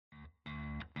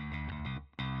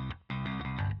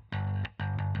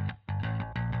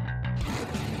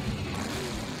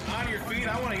your feet.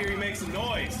 I want to hear you make some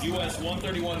noise. US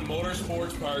 131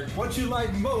 Motorsports Park. What you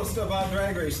like most about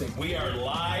drag racing? We are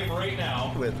live right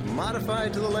now with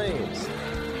Modified to the Lanes.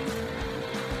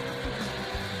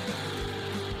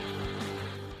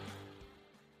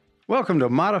 Welcome to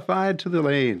Modified to the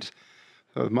Lanes.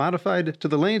 Modified to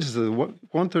the Lanes is the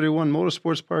 131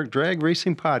 Motorsports Park Drag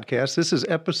Racing Podcast. This is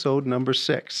episode number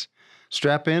 6.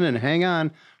 Strap in and hang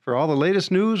on for all the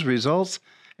latest news, results,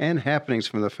 and happenings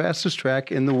from the fastest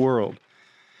track in the world.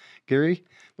 Gary,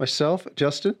 myself,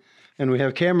 Justin, and we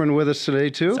have Cameron with us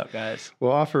today too. What's up, guys?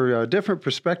 We'll offer a different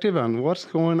perspective on what's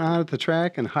going on at the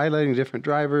track and highlighting different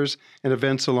drivers and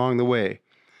events along the way.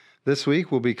 This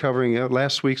week, we'll be covering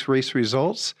last week's race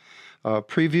results, a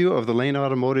preview of the Lane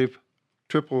Automotive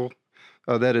Triple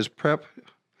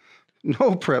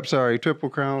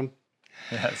Crown.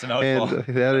 Yeah, it's a mouthful.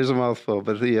 And that is a mouthful.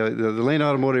 But the Lane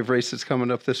Automotive race that's coming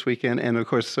up this weekend. And, of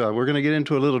course, we're going to get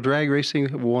into a little drag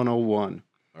racing 101.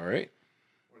 All right.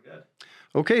 We're good.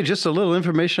 Okay, just a little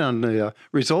information on the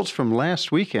results from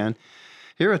last weekend.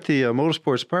 Here at the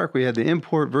Motorsports Park, we had the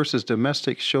import versus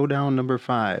domestic showdown number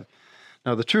 5.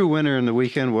 Now, the true winner in the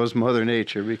weekend was Mother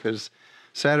Nature because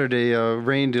Saturday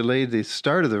rain delayed the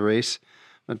start of the race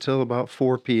until about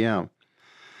 4 p.m.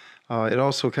 It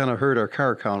also kind of hurt our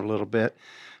car count a little bit.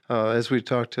 As we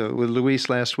talked with Luis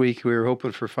last week, we were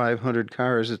hoping for 500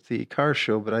 cars at the car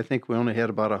show, but I think we only had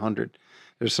about 100.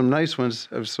 There's some nice ones,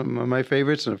 some of my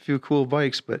favorites, and a few cool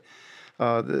bikes, but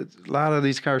a lot of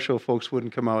these car show folks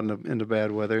wouldn't come out in the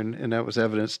bad weather, and that was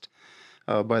evidenced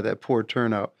by that poor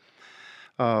turnout.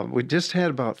 We just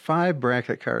had about 5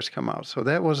 bracket cars come out, so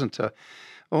that wasn't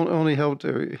only helped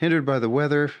hindered by the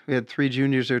weather. We had 3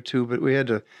 juniors there too, but we had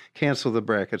to cancel the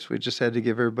brackets. We just had to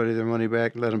give everybody their money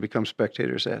back and let them become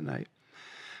spectators that night.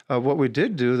 What we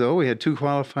did do, though, we had 2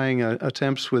 qualifying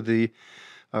attempts with the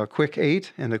Quick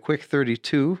 8 and the Quick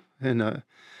 32. And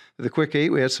the Quick 8,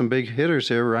 we had some big hitters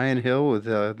there. Ryan Hill with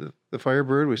the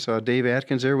Firebird. We saw Dave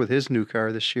Atkins there with his new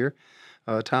car this year.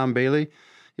 Tom Bailey,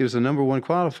 he was the number 1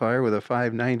 qualifier with a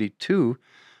 592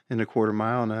 in the quarter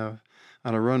mile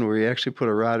on a run where he actually put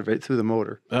a rod right through the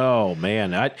motor. Oh,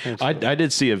 man. I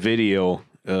did see a video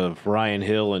of Ryan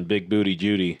Hill and Big Booty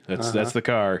Judy. That's the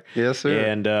car. Yes, sir.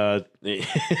 And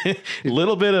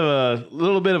little bit of a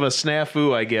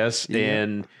snafu, I guess. Yeah.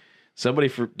 And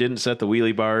somebody didn't set the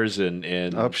wheelie bars,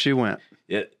 and up she went.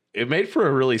 It made for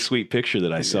a really sweet picture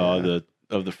that I saw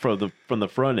from the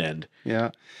front end.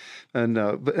 Yeah. And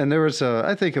there was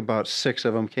I think about 6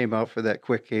 of them came out for that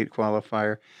Quick 8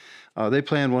 qualifier. They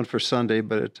planned one for Sunday,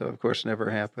 but it, of course,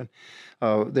 never happened.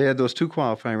 They had those 2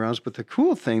 qualifying rounds, but the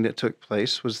cool thing that took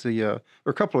place was or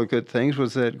a couple of good things,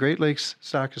 was that Great Lakes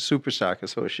Super Stock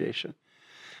Association.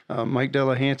 Mike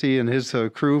Delahanty and his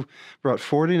crew brought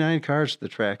 49 cars to the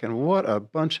track, and what a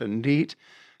bunch of neat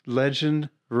legend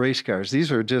race cars.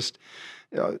 These are just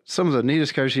some of the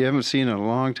neatest cars you haven't seen in a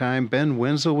long time. Ben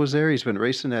Wenzel was there. He's been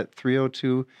racing that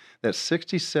 302, that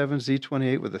 67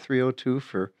 Z28 with a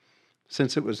 302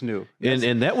 since it was new.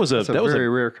 And that was a very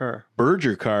rare car.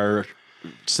 Berger car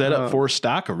set up for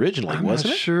stock originally, I'm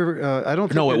wasn't not it? Sure. I don't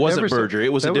think No, it wasn't Berger.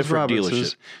 It was a different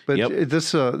dealership. But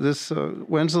this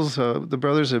Wenzel's, the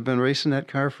brothers have been racing that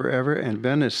car forever, and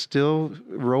Ben is still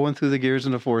rolling through the gears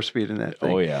in the 4-speed in that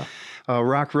thing. Oh, yeah.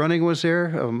 Rock Running was there,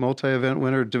 a multi-event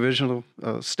winner, divisional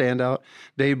standout.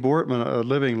 Dave Bortman, a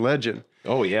living legend.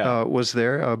 Oh, yeah. Was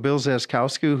there. Bill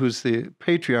Zaskowski, who's the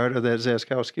patriarch of that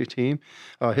Zaskowski team.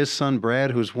 His son, Brad,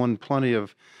 who's won plenty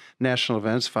of national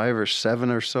events, 5 or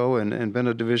 7 or so, and been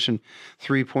a Division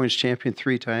 3 points champion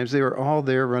 3 times. They were all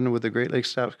there running with the Great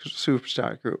Lakes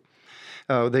Superstock group.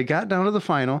 They got down to the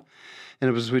final, and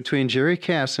it was between Jerry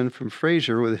Casson from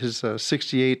Fraser with his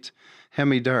 68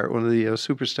 Hemi Dart, one of the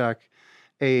Superstock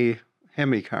A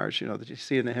Hemi cars, that you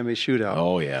see in the Hemi shootout.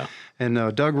 Oh, yeah.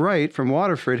 And Doug Wright from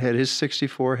Waterford had his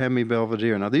 64 Hemi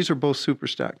Belvedere. Now, these are both super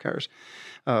stock cars.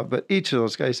 But each of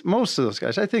those guys, most of those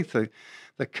guys, I think the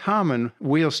common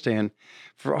wheel stand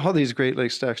for all these Great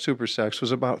Lakes stock super stocks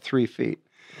was about 3 feet.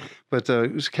 But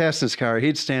it was Casson's car.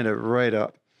 He'd stand it right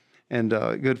up. And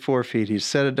good 4 feet. He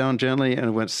set it down gently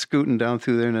and went scooting down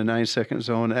through there in a 9-second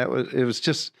zone. It was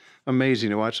just amazing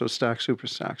to watch those stock super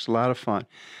stocks. A lot of fun.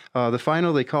 The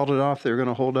final, they called it off. They were going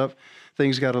to hold up.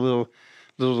 Things got a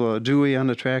little dewy on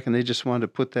the track, and they just wanted to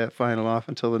put that final off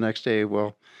until the next day.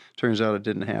 Well, turns out it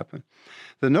didn't happen.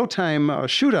 The no-time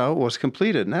shootout was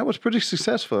completed, and that was pretty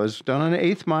successful. It was done on the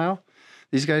 8th mile.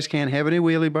 These guys can't have any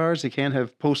wheelie bars. They can't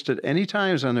have posted any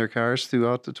times on their cars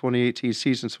throughout the 2018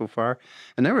 season so far.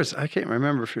 And there was, I can't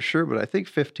remember for sure, but I think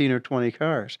 15 or 20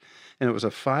 cars. And it was a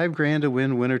 $5,000 to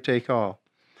win, winner take all.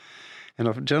 And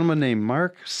a gentleman named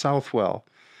Mark Southwell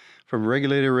from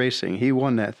Regulator Racing. He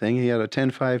won that thing. He had a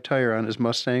 10.5 tire on his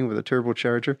Mustang with a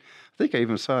turbocharger. I think I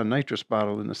even saw a nitrous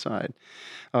bottle in the side.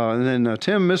 And then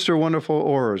Tim, Mr. Wonderful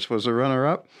Orrs, was a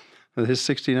runner-up with his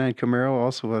 69 Camaro,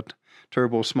 also a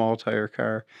turbo small tire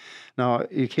car. Now,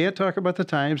 you can't talk about the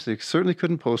times. They certainly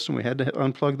couldn't post them. We had to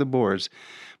unplug the boards.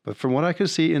 But from what I could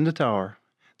see in the tower,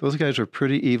 those guys were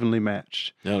pretty evenly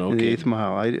matched in the 8th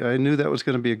mile. I knew that was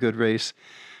going to be a good race.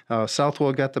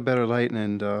 Southwell got the better light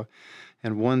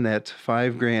and won that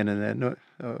 $5,000 in that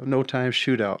no time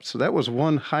shootout. So that was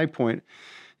one high point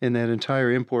in that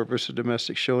entire import versus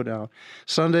domestic showdown.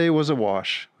 Sunday was a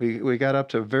wash. We got up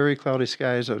to very cloudy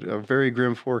skies, a very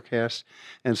grim forecast,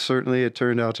 and certainly it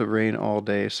turned out to rain all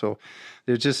day. So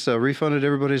they just refunded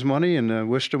everybody's money and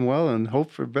wished them well and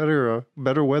hope for better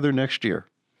weather next year.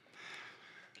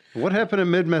 What happened in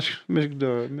Michigan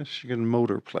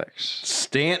Motorplex?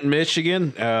 Stanton,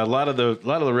 Michigan. A lot of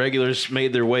the regulars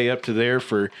made their way up to there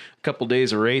for a couple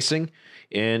days of racing.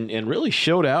 And really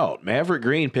showed out. Maverick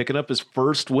Green picking up his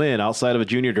first win outside of a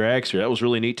junior dragster. That was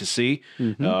really neat to see.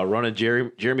 Running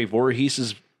Jeremy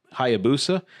Voorhees'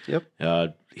 Hayabusa.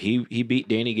 Yep. He beat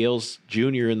Danny Gales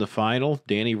Jr. in the final.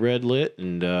 Danny red lit,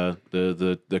 and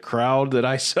the crowd that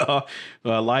I saw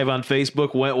live on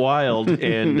Facebook went wild.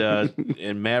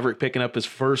 And Maverick picking up his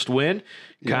first win.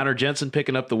 Yep. Connor Jensen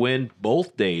picking up the win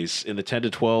both days in the 10 to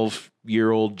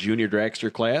 12-year-old junior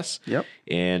dragster class. Yep.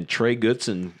 And Trey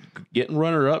Goodson getting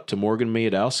runner-up to Morgan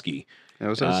Miodowski. That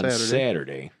was on on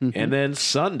Saturday. And then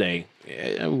Sunday,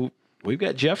 we've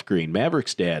got Jeff Green,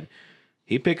 Maverick's dad.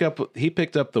 He picked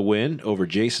up the win over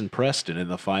Jason Preston in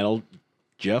the final.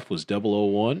 Jeff was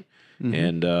 001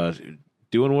 and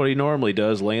doing what he normally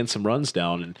does, laying some runs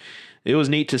down. And it was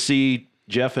neat to see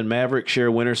Jeff and Maverick share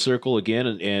winner's circle again,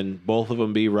 and both of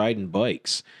them be riding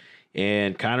bikes.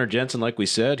 And Connor Jensen, like we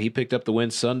said, he picked up the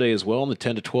win Sunday as well in the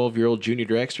 10 to 12-year-old junior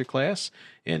dragster class.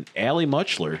 And Allie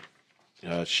Muchler,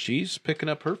 she's picking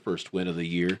up her first win of the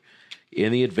year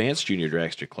in the advanced junior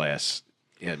dragster class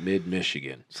at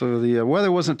Mid-Michigan. So the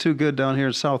weather wasn't too good down here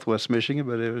in southwest Michigan,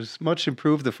 but it was much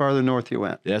improved the farther north you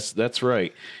went. Yes, that's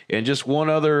right. And just one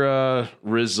other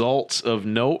result of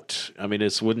note. I mean,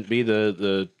 this wouldn't be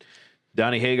the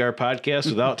Donnie Hagar podcast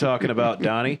without talking about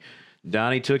Donnie.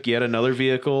 Donnie took yet another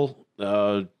vehicle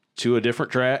to a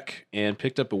different track and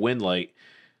picked up a win light.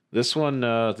 This one,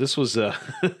 this was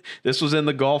in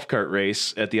the golf cart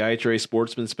race at the IHRA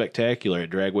Sportsman Spectacular at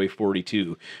Dragway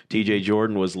 42. TJ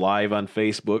Jordan was live on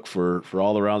Facebook for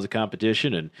all the rounds of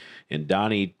competition, and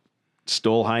Donnie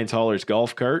stole Heinz Haller's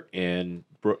golf cart and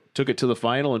took it to the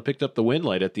final and picked up the win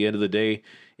light at the end of the day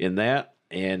in that.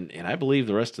 And I believe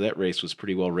the rest of that race was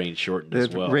pretty well rain shortened as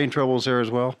well. Rain troubles there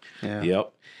as well. Yeah.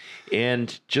 Yep.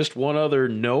 And just one other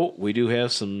note, we do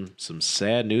have some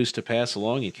sad news to pass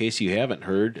along in case you haven't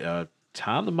heard.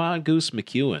 Tom the Mongoose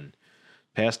McEwen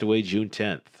passed away June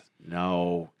 10th.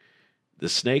 Now, the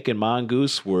Snake and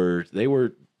Mongoose were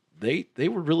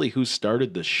really who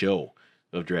started the show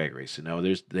of drag racing. Now,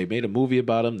 they made a movie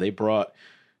about them. They brought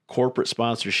corporate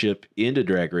sponsorship into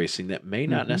drag racing that may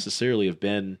not necessarily have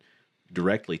been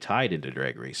directly tied into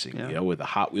drag racing, with the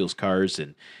Hot Wheels cars,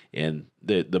 and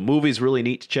the movie's really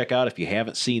neat to check out if you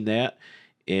haven't seen that.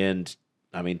 And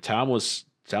I mean, Tom was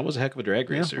a heck of a drag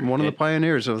racer, one of the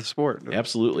pioneers of the sport.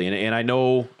 Absolutely, and I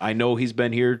know he's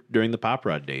been here during the Pop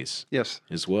Rod days,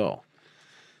 as well.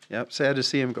 Yep, sad to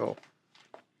see him go.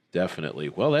 Definitely.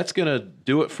 Well, that's gonna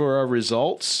do it for our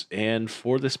results and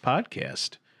for this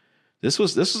podcast. This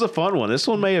was a fun one. This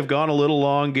one may have gone a little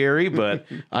long, Gary, but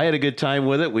I had a good time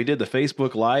with it. We did the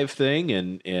Facebook Live thing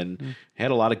and had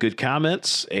a lot of good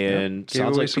comments. And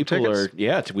sounds like people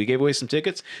we gave away some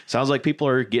tickets. Sounds like people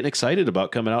are getting excited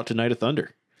about coming out to Night of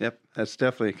Thunder. Yep, that's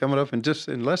definitely coming up in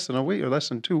less than a week or less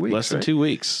than 2 weeks. Less than 2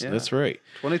 weeks. Yeah. That's right.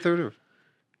 23rd of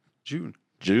June.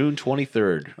 June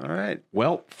 23rd. All right.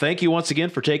 Well, thank you once again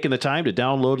for taking the time to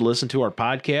download and listen to our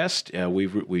podcast.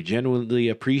 We genuinely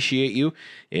appreciate you.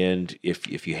 And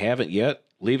if you haven't yet,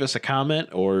 leave us a comment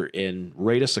and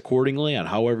rate us accordingly on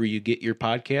however you get your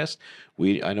podcast.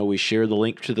 I know we share the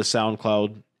link to the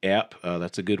SoundCloud app.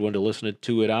 That's a good one to listen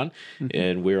to it on.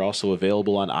 And we're also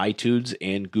available on iTunes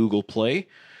and Google Play.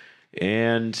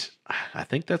 And I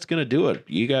think that's going to do it.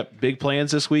 You got big plans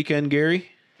this weekend,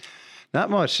 Gary? Not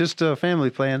much, just family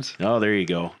plans. Oh, there you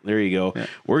go. Yeah.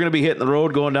 We're going to be hitting the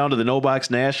road, going down to the No Box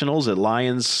Nationals at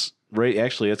Lyons.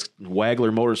 Actually, it's Wagler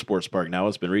Motorsports Park now.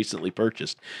 It's been recently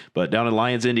purchased. But down in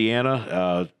Lyons,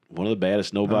 Indiana, one of the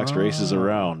baddest No Box races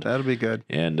around. That'll be good.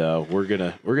 And we're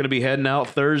gonna be heading out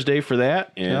Thursday for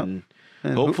that. And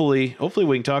And hopefully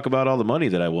we can talk about all the money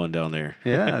that I won down there.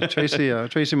 Yeah,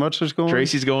 Tracy Mutzler's going.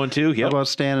 Tracy's going too. How Yep. about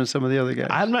Stan and some of the other guys?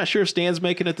 I'm not sure if Stan's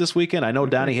making it this weekend. I know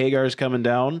Donnie Hagar is coming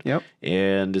down. Yep.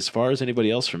 And as far as anybody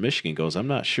else from Michigan goes, I'm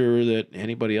not sure that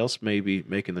anybody else may be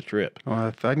making the trip. Well,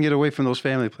 if I can get away from those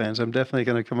family plans, I'm definitely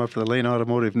going to come up for the Lane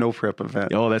Automotive No Prep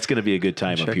event. Oh, that's going to be a good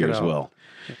time up Check here it as out. well.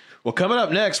 Well, coming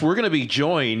up next, we're going to be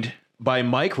joined by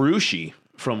Mike Ruschi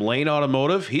from Lane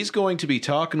Automotive. He's going to be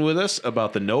talking with us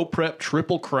about the No Prep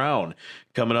Triple Crown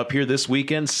coming up here this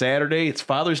weekend, Saturday. It's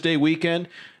Father's Day weekend.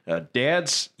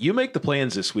 Dads, you make the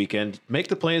plans this weekend. Make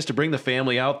the plans to bring the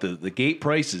family out. The gate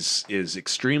price is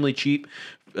extremely cheap,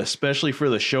 especially for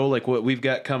the show like what we've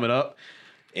got coming up.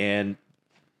 And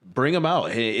bring them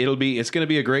out. It's going to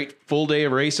be a great full day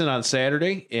of racing on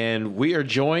Saturday. And we are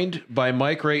joined by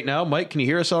Mike right now. Mike, can you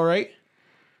hear us all right?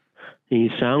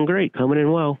 You sound great. Coming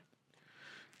in well.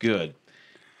 Good.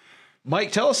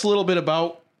 Mike, tell us a little bit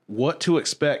about what to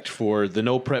expect for the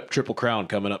No Prep Triple Crown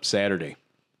coming up Saturday.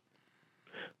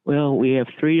 Well, we have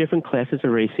 3 different classes of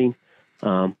racing,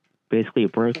 basically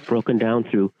broken down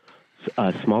through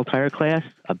a small tire class,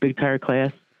 a big tire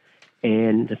class,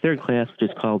 and the third class, which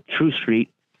is called True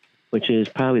Street, which is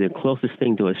probably the closest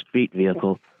thing to a street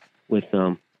vehicle with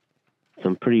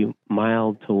some pretty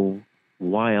mild to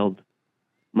wild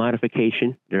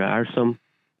modification. There are some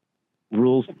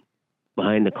rules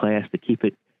behind the class to keep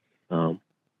it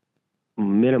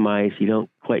minimized. You don't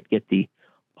quite get the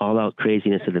all-out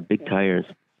craziness of the big cars,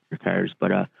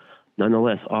 but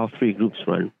nonetheless, all 3 groups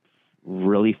run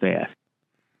really fast.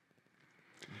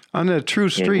 On that True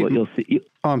Street, And what you'll see,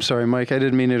 I'm sorry, Mike, I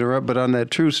didn't mean to interrupt, but on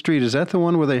that True Street, is that the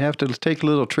one where they have to take a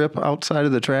little trip outside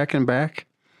of the track and back?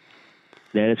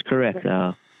 that is correct.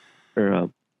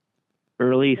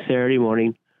 Early Saturday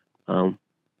morning,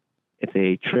 if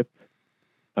they trip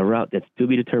a route that's to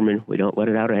be determined, we don't let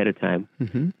it out ahead of time.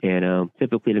 Mm-hmm. And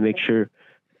typically to make sure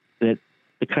that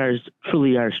the cars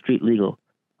truly are street legal,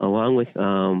 along with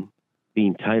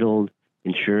being titled,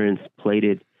 insurance,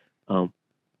 plated,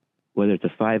 whether it's a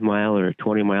 5-mile or a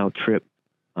 20-mile trip,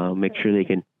 make sure they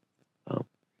can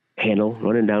handle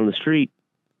running down the street.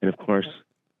 And, of course,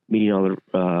 meeting all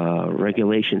the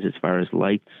regulations as far as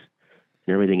lights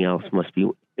and everything else must be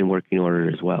in working order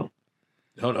as well.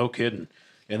 No kidding.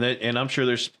 And I'm sure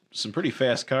there's some pretty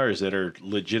fast cars that are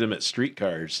legitimate street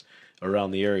cars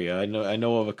around the area. I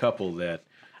know of a couple that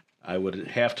I would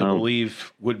have to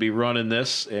believe would be running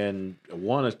this, and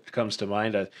one that comes to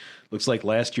mind. Looks like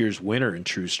last year's winner in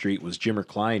True Street was Jimmer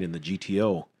Klein in the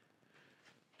GTO.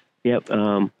 Yep.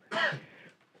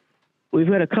 We've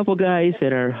got a couple guys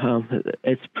that are.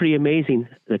 It's pretty amazing.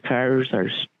 The cars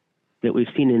that we've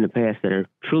seen in the past that are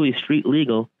truly street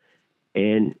legal,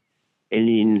 and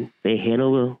they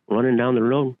handle the running down the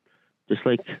road just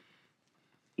like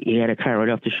you had a car right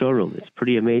off the showroom. It's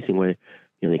pretty amazing where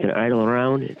they can idle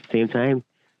around at the same time,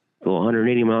 go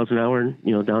 180 miles an hour,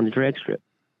 down the drag strip.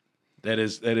 That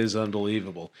is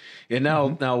unbelievable. And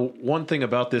now one thing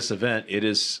about this event, it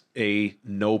is a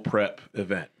no prep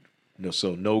event.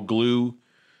 So no glue,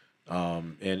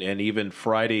 and even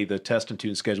Friday, the test and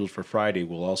tune scheduled for Friday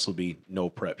will also be no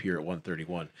prep here at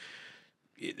 131.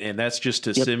 And that's just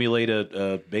to simulate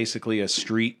basically a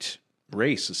street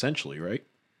race, essentially, right?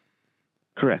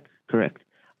 Correct.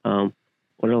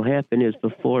 What will happen is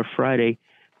before Friday,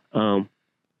 the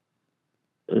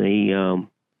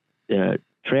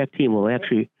track team will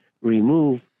actually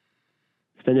spend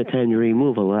the time to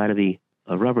remove a lot of the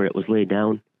rubber that was laid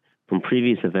down from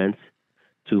previous events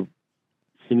to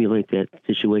simulate that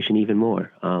situation even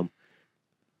more.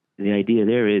 The idea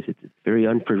there is it's very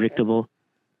unpredictable.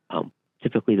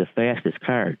 Typically, the fastest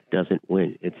car doesn't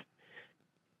win. It's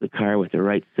the car with the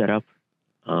right setup,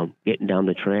 getting down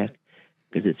the track,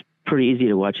 because it's pretty easy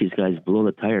to watch these guys blow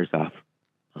the tires off,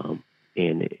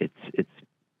 and it's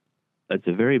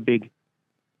a very big.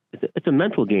 It's a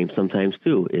mental game sometimes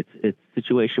too. It's a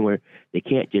situation where they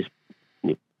can't just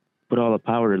put all the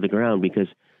power to the ground because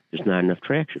there's not enough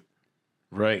traction.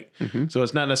 Right. Mm-hmm. So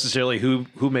it's not necessarily who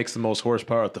makes the most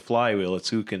horsepower at the flywheel. It's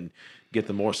who can get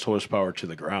the most horsepower to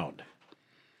the ground.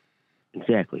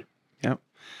 Exactly. Yep.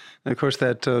 And of course,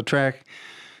 that track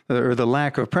or the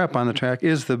lack of prep on the track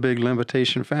is the big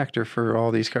limitation factor for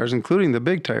all these cars, including the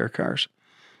big tire cars.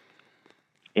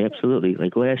 Absolutely.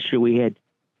 Like last year we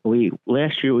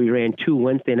ran 2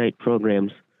 Wednesday night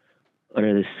programs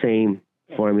under the same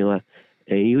formula,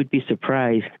 and you would be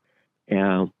surprised.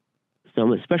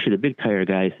 Especially the big tire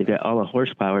guys, they got all the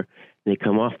horsepower, and they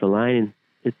come off the line,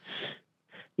 and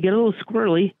you get a little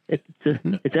squirrely.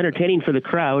 It's entertaining for the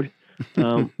crowd.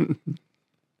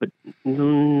 But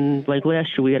like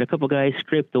last year, we had a couple guys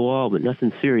scrape the wall, but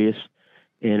nothing serious.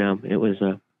 and it was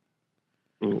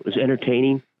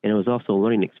entertaining, and it was also a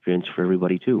learning experience for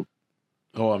everybody too.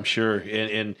 Oh, I'm sure.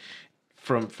 And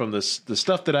from the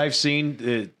stuff that I've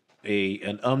seen,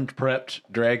 an unprepped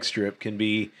drag strip can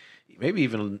be maybe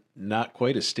even not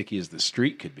quite as sticky as the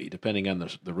street could be, depending on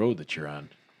the road that you're on.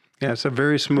 Yeah, it's a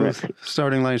very smooth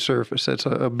starting line surface. It's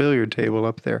a billiard table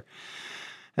up there.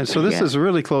 And so this is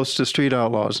really close to Street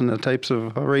Outlaws and the types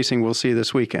of racing we'll see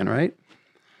this weekend, right?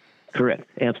 Correct,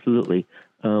 absolutely.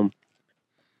 What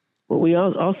we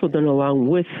also done along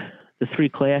with the three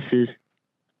classes,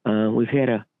 we've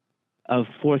had a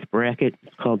fourth bracket.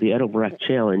 It's called the Edelbrock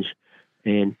Challenge.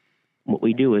 And what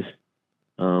we do is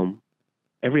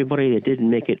everybody that didn't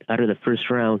make it out of the first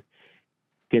round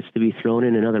gets to be thrown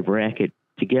in another bracket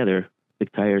together,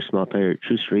 big tire, small tire,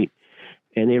 True Street,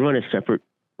 and they run a separate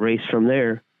race from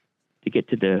there to get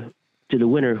to the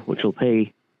winner, which will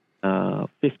pay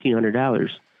 $1,500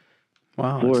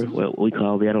 for what we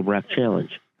call the Edelbrock Challenge.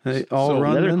 They all so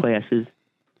run the other then? classes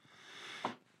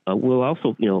will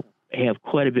also, have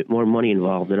quite a bit more money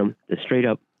involved in them. The straight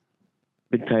up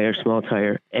big tire, small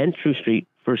tire, and True Street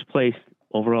first place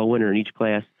overall winner in each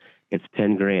class gets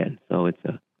 $10,000. So it's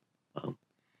a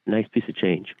nice piece of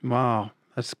change. Wow,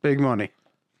 that's big money.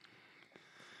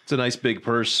 It's a nice big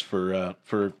purse for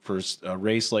a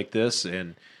race like this,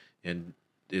 and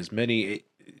as many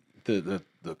the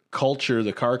culture,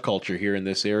 the car culture here in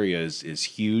this area is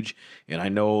huge, and I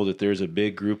know that there's a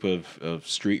big group of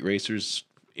street racers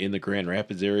in the Grand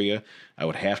Rapids area. I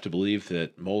would have to believe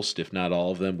that most, if not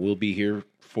all of them, will be here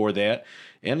for that,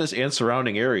 and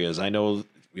surrounding areas. I know,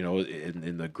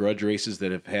 in the grudge races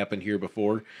that have happened here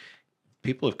before,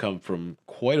 people have come from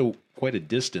quite a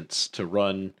distance to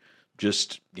run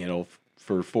just,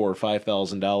 for $4,000 or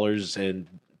 $5,000 and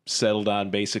settled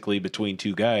on basically between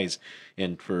two guys.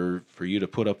 And for you to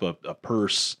put up a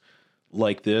purse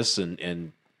like this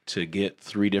and to get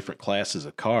three different classes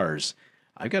of cars,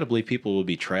 I've got to believe people will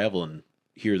be traveling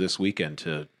here this weekend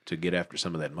to get after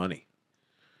some of that money.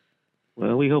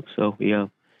 Well, we hope so. Yeah,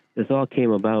 this all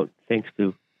came about thanks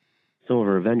to some of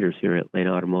our vendors here at Lane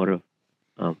Automotive.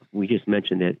 We just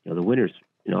mentioned that the winners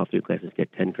in all three classes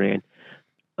get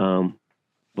 $10,000,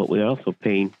 but we're also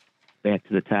paying back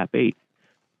to the top 8,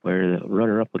 where the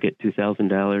runner-up will get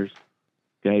 $2,000.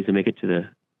 Guys who make it to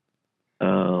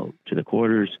the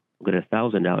quarters will get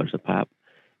 $1,000 a pop,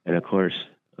 and of course,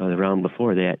 the round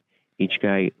before that, each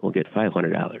guy will get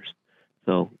 $500.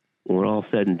 So when we're all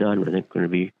said and done, we're going to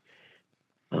be,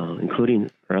 including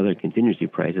our other contingency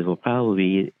prizes, will probably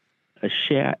be a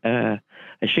shade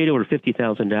over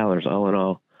 $50,000 all in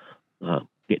all,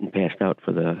 getting passed out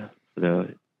for the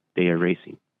day of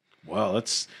racing. Wow,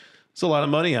 that's a lot of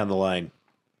money on the line.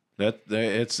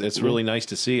 It's really nice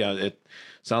to see. It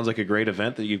sounds like a great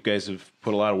event that you guys have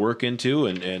put a lot of work into,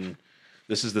 and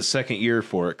this is the second year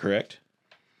for it, correct?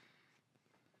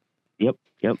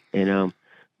 Yep. And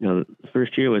the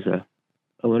first year was a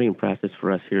learning process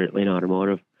for us here at Lane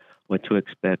Automotive, what to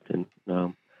expect, and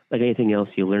like anything else,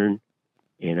 you learn.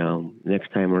 And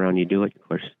next time around, you do it. Of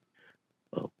course,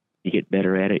 you get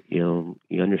better at it. You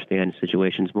understand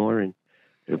situations more, and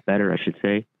better, I should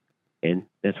say. And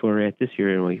that's where we're at this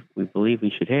year. And we believe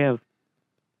we should have,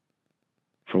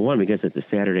 for one, because it's a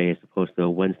Saturday as opposed to a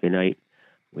Wednesday night,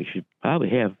 we should probably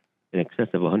have in excess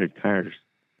of 100 cars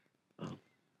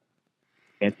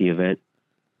at the event.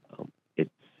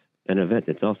 It's an event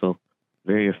that's also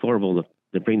very affordable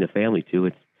to bring the family to.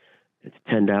 It's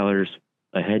 $10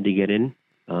 a head to get in,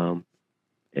 and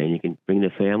you can bring the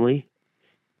family.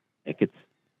 It gets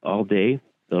all day.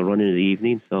 They'll run into the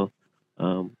evening, so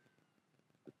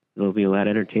there'll be a lot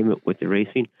of entertainment with the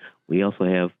racing. We also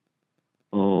have,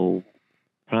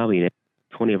 probably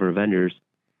 20 of our vendors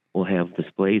will have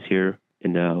displays here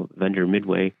in the vendor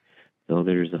midway. So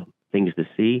there's things to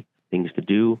see, things to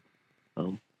do.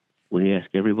 We ask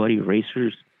everybody,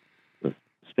 racers,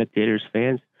 spectators,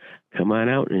 fans, come on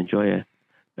out and enjoy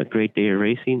a great day of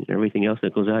racing and everything else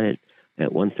that goes on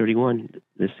at 131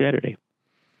 this Saturday.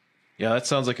 Yeah, that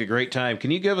sounds like a great time.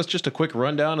 Can you give us just a quick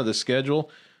rundown of the schedule?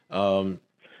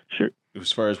 Sure.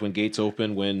 As far as when gates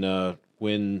open,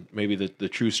 when maybe the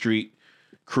True Street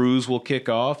cruise will kick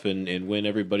off, and when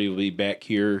everybody will be back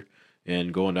here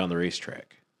and going down the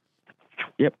racetrack.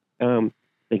 Yep.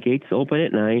 The gates open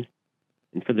at 9,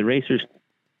 and for the racers,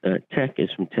 tech is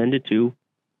from 10 to 2.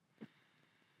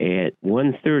 At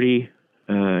 1:30,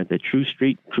 the True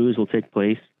Street cruise will take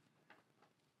place.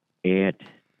 At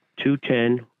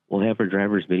 2:10, we'll have our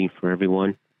drivers meeting for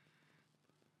everyone.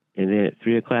 And then at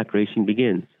 3 o'clock, racing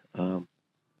begins.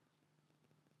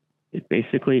 It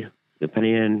basically,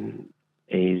 depending on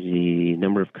the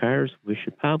number of cars, we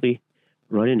should probably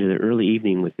run into the early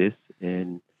evening with this,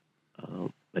 and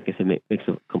like I said, makes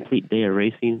a complete day of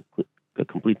racing, a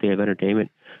complete day of entertainment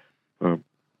for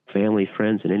family,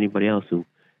 friends, and anybody else who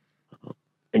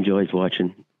enjoys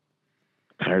watching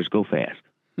cars go fast.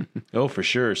 Oh, for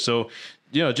sure. So,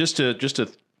 just to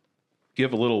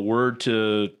give a little word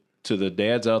to the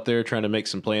dads out there trying to make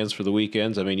some plans for the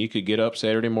weekends. I mean, you could get up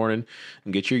Saturday morning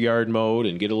and get your yard mowed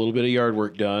and get a little bit of yard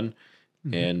work done,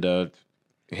 and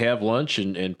have lunch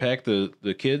and pack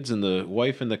the kids and the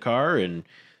wife in the car and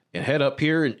head up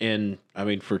here. And I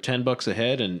mean, for $10 a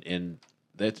head, and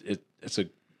it's a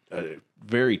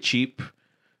very cheap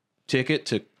ticket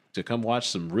to come watch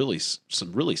some really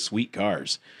sweet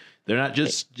cars. They're not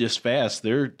just fast.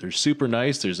 They're super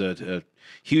nice. There's a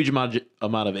huge amount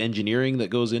of engineering that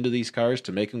goes into these cars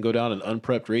to make them go down an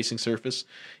unprepped racing surface.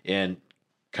 And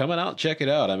coming out and check it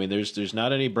out. I mean, there's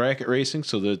not any bracket racing,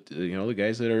 so that the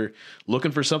guys that are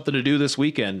looking for something to do this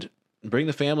weekend, bring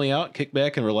the family out, kick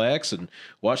back and relax, and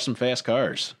watch some fast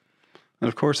cars. And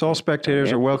of course, all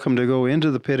spectators are welcome to go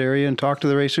into the pit area and talk to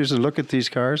the racers and look at these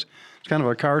cars. It's kind of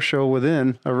a car show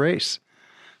within a race,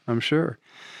 I'm sure.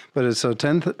 But it's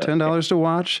 $10 to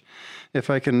watch. If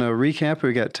I can recap,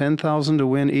 we got $10,000 to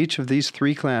win each of these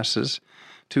three classes,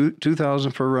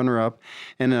 $2,000 for runner-up,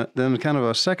 and then kind of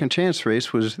a second chance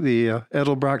race was the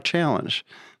Edelbrock Challenge.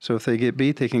 So if they get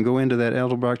beat, they can go into that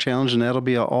Edelbrock Challenge, and that'll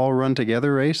be an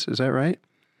all-run-together race. Is that right?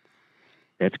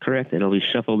 That's correct. It'll be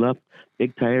shuffled up,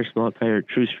 big tire, small tire,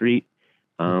 true street.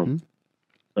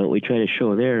 What we try to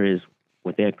show there is,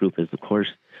 with that group, is, of course,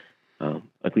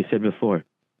 like we said before,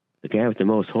 the guy with the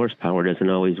most horsepower doesn't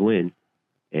always win,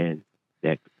 and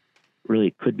that really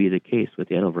could be the case with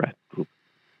the Edelbrock group.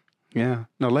 Yeah.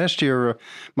 Now, last year,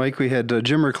 Mike, we had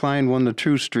Jimmer Klein won the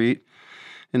True Street.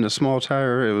 In the small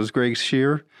tire, it was Greg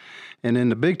Shear. And in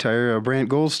the big tire, Brant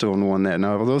Goldstone won that.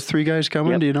 Now, are those three guys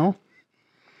coming? Yep. Do you know?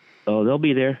 Oh, they'll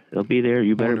be there. They'll be there.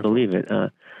 You better believe it.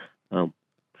 With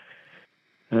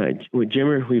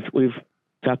Jimmer, we've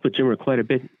talked with Jimmer quite a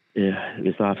bit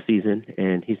this off season,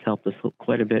 and he's helped us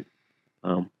quite a bit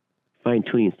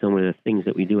fine-tuning some of the things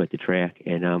that we do at the track,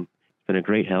 and it's been a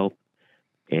great help.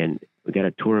 And we got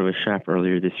a tour of a shop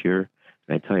earlier this year,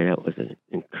 and I tell you, that was an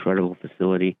incredible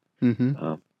facility.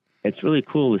 It's really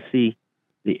cool to see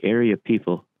the area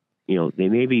people. They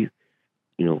may be,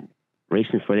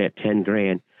 racing for that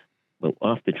 $10,000, but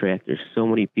off the track, there's so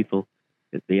many people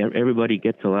that everybody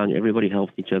gets along, everybody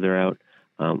helps each other out.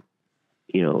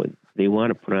 They want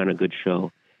to put on a good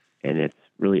show, and it's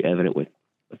really evident with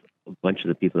a bunch of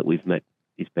the people that we've met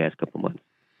these past couple months.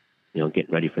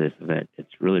 Getting ready for this event, it's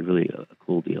really, really a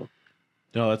cool deal.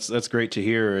 No, that's great to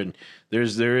hear, and there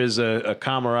is a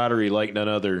camaraderie like none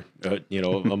other,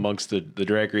 amongst the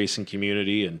drag racing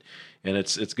community, and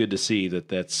it's good to see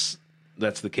that's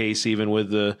the case even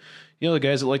with the the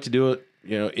guys that like to do it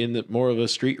in the more of a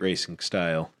street racing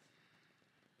style.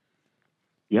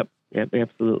 Yep,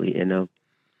 absolutely, and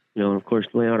of course,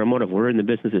 Lane Automotive, we're in the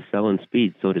business of selling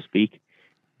speed, so to speak,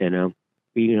 and one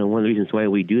of the reasons why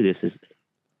we do this is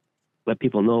let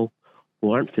people know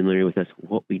who aren't familiar with us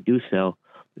what we do sell.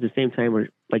 At the same time, we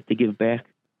like to give back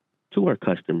to our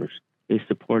customers. They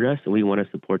support us, and we want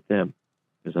to support them.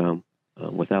 Because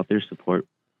without their support,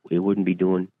 we wouldn't be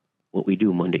doing what we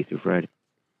do Monday through Friday.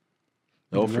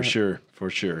 Oh, for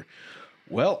sure.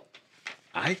 Well,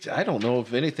 I don't know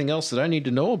of anything else that I need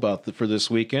to know about for this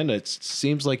weekend. It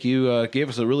seems like you gave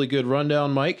us a really good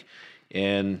rundown, Mike.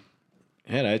 And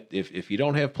if you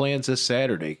don't have plans this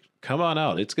Saturday, come on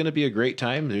out. It's going to be a great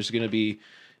time. There's going to be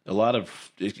a lot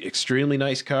of extremely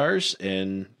nice cars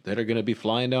and that are going to be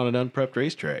flying down an unprepped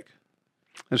racetrack.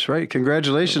 That's right.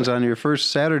 Congratulations on your first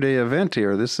Saturday event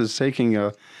here. This is taking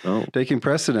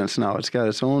precedence now. It's got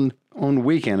its own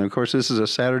weekend. Of course, this is a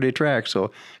Saturday track,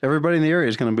 so everybody in the area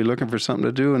is going to be looking for something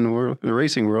to do in the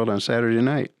racing world on Saturday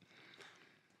night.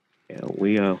 Yeah,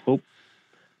 we hope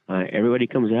everybody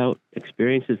comes out,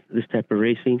 experiences this type of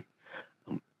racing.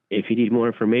 If you need more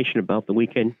information about the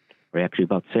weekend, or actually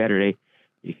about Saturday,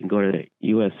 you can go to the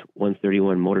US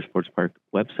 131 Motorsports Park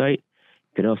website.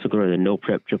 You can also go to the No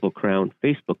Prep Triple Crown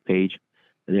Facebook page,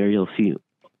 and there you'll see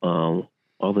all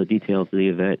the details of the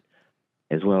event,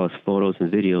 as well as photos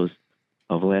and videos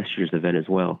of last year's event as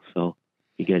well. So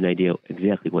you get an idea of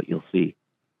exactly what you'll see.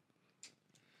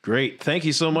 Great. Thank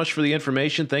you so much for the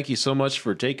information. Thank you so much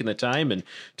for taking the time and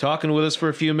talking with us for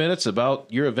a few minutes about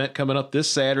your event coming up this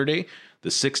Saturday, the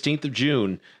 16th of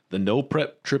June, the No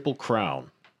Prep Triple Crown.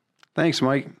 Thanks,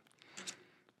 Mike.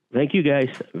 Thank you, guys.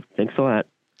 Thanks a lot.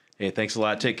 Hey, thanks a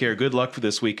lot. Take care. Good luck for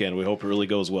this weekend. We hope it really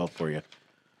goes well for you.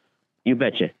 You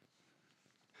betcha.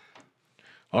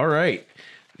 All right.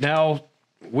 Now,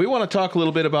 we want to talk a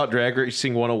little bit about Drag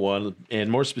Racing 101 and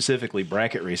more specifically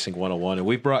Bracket Racing 101. And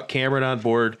we've brought Cameron on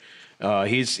board.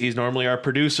 He's normally our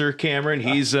producer, Cameron.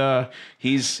 He's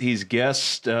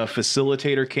guest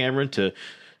facilitator, Cameron, to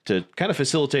kind of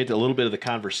facilitate a little bit of the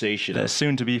conversation. The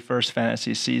soon-to-be first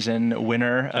fantasy season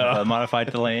winner of Modified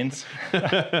to the Lanes,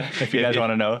 if you guys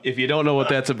want to know. If you don't know what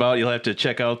that's about, you'll have to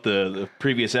check out the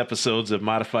previous episodes of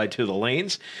Modified to the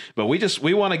Lanes. But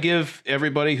we want to give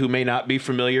everybody who may not be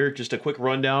familiar just a quick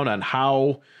rundown on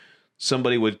how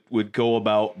somebody would go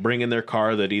about bringing their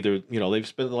car that either, they've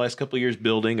spent the last couple of years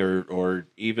building or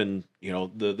even,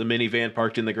 the minivan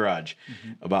parked in the garage,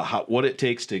 about what it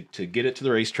takes to get it to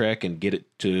the racetrack and get it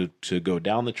to go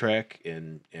down the track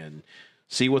and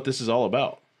see what this is all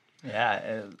about. Yeah,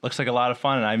 it looks like a lot of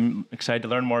fun, and I'm excited to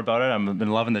learn more about it. I've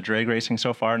been loving the drag racing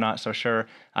so far. Not so sure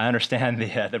I understand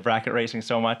the bracket racing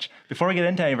so much. Before we get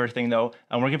into everything, though,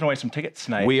 we're giving away some tickets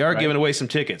tonight. We are giving away some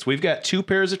tickets. We've got 2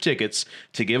 pairs of tickets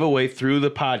to give away through the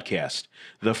podcast.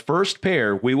 The first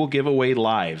pair we will give away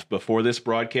live before this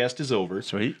broadcast is over.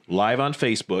 Sweet. Live on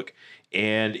Facebook,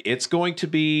 and it's going to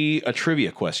be a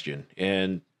trivia question,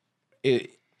 and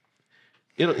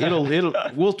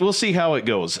we'll see how it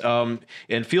goes.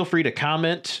 And feel free to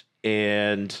comment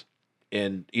and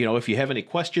if you have any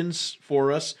questions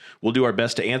for us, we'll do our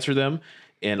best to answer them.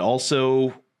 And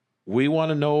also, we want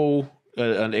to know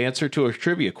an answer to a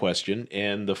trivia question,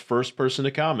 and the first person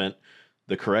to comment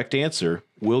the correct answer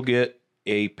will get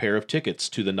a pair of tickets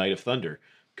to the Night of Thunder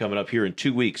coming up here in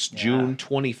 2 weeks, June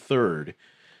 23rd.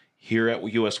 Here at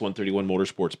US 131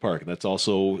 Motorsports Park. And that's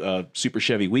also Super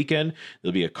Chevy weekend.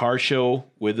 There'll be a car show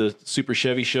with the Super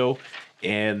Chevy show,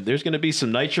 and there's going to be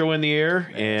some nitro in the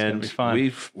air. And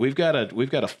we've got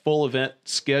a full event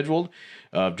scheduled.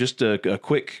 Just a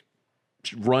quick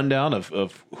rundown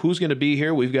of who's going to be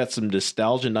here. We've got some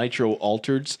Nostalgia Nitro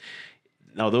Altereds.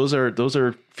 Now those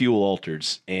are fuel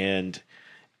altereds, and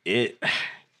it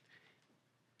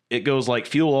goes like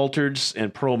fuel altereds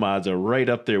and pro mods are right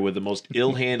up there with the most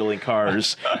ill-handling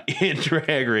cars in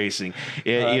drag racing.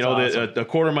 And, awesome. The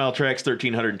quarter-mile track's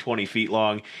 1,320 feet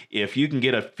long. If you can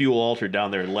get a fuel altered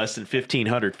down there in less than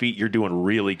 1,500 feet, you're doing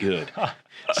really good.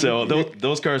 So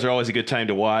those cars are always a good time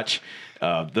to watch.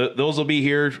 Those will be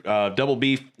here. Double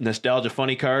B Nostalgia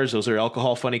Funny Cars. Those are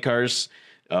alcohol funny cars.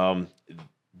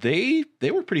 They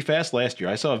were pretty fast last year.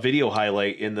 I saw a video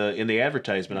highlight in the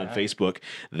advertisement on Facebook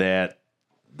that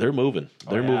they're moving.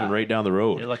 They're moving right down the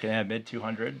road. You're looking at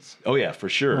mid-200s. Oh, yeah, for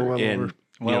sure.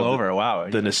 Well over. Wow.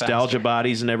 The nostalgia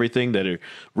bodies and everything that are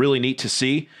really neat to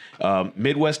see.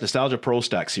 Midwest Nostalgia Pro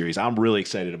Stock Series. I'm really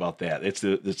excited about that. It's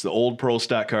the old Pro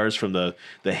Stock cars from the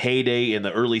heyday in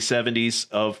the early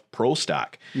 70s of Pro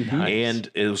Stock. Nice.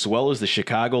 And as well as the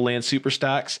Chicagoland Super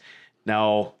Stocks.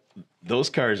 Now,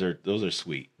 those cars are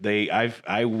sweet.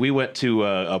 We went to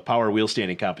a power wheel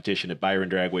standing competition at Byron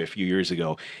Dragway a few years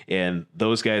ago, and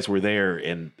those guys were there,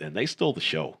 and they stole the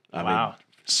show. I mean,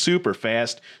 super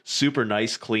fast, super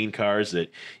nice, clean cars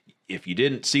that if you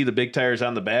didn't see the big tires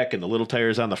on the back and the little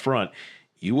tires on the front,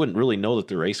 you wouldn't really know that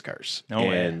they're race cars. No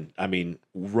way. And I mean,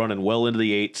 running well into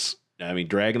the 8s. I mean,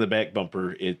 dragging the back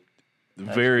bumper.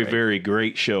 Very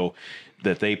great show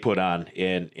that they put on,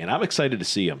 and I'm excited to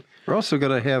see them. We're also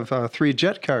going to have 3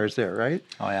 jet cars there, right?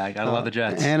 Oh, yeah. I got to love the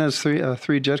jets. Anna's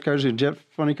three jet cars, a jet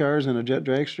funny cars, and a jet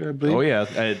dragster, I believe. Oh,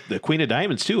 yeah. The Queen of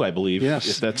Diamonds, too, I believe.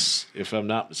 Yes. If I'm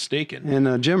not mistaken.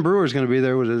 And Jim Brewer's going to be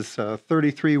there with his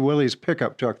 33 Willys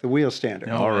pickup truck, the wheel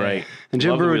stander. All right. And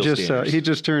Jim Brewer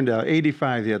just turned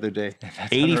 85 the other day.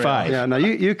 85? Yeah. Now,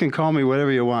 you can call me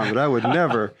whatever you want, but I would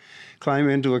never climb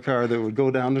into a car that would go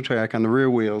down the track on the rear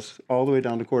wheels all the way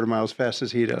down the quarter mile as fast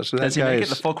as he does. So does he make it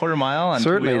the full quarter mile on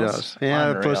certainly 2 wheels? Does. Yeah,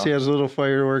 unreal. Plus he has little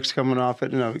fireworks coming off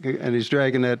it, and he's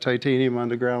dragging that titanium on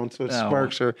the ground, so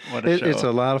sparks are. It's a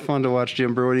lot of fun to watch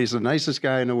Jim Brewer. He's the nicest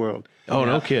guy in the world. Oh,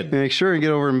 no kidding. Make sure and get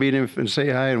over and meet him and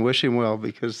say hi and wish him well,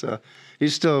 because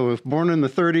he's still born in the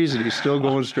 30s and he's still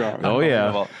going strong. Oh,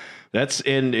 yeah.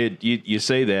 You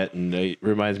say that, and it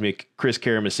reminds me of Chris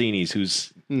Karamessinis,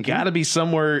 who's got to be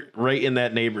somewhere right in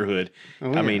that neighborhood.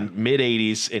 I mean,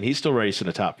 mid-80s, and he's still racing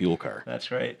a top fuel car. That's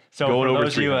right. So for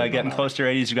those of you getting close to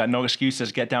your 80s, you've got no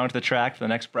excuses. Get down to the track for the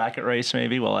next bracket race,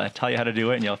 maybe. We'll tell you how to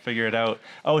do it, and you'll figure it out.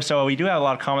 Oh, so we do have a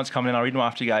lot of comments coming in. I'll read them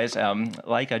off to you guys.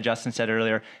 Like Justin said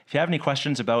earlier, if you have any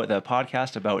questions about the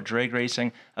podcast, about drag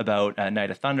racing, about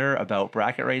Night of Thunder, about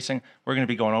bracket racing, we're going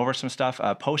to be going over some stuff.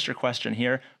 Post your question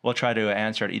here. We'll try to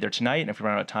answer it either tonight, and if we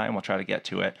run out of time, we'll try to get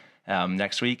to it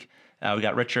next week. We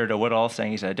got Richard Woodall saying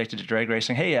he's addicted to drag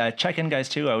racing. Hey, check in, guys,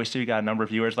 too. We see you got a number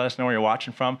of viewers. Let us know where you're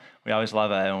watching from. We always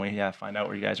love it when we find out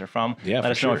where you guys are from. Yeah,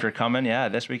 Let us know if you're coming. Yeah,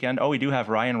 this weekend. Oh, we do have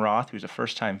Ryan Roth, who's a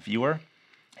first-time viewer.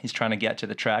 he's trying to get to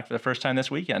the track for the first time this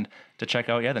weekend to check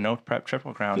out, the No Prep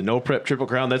Triple Crown. The No Prep Triple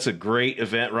Crown. That's a great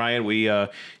event, Ryan. We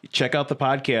check out the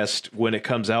podcast when it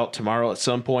comes out tomorrow at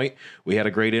some point. We had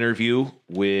a great interview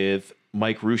with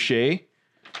Mike Rouchet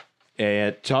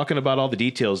and talking about all the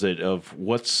details of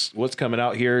what's coming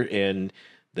out here. And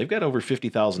they've got over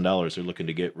 $50,000 they're looking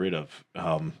to get rid of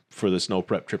for this No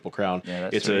Prep Triple Crown. Yeah,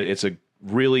 it's a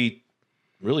really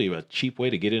a cheap way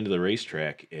to get into the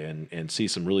racetrack and see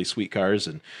some really sweet cars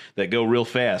and that go real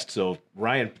fast. So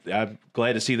Ryan, I'm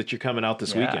glad to see that you're coming out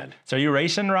this weekend. So are you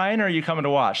racing, Ryan, or are you coming to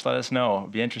watch? Let us know.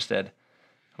 Be interested.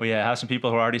 We have some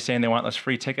people who are already saying they want those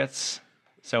free tickets.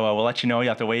 So we'll let you know. You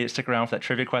have to stick around for that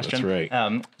trivia question.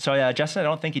 That's right. Justin, I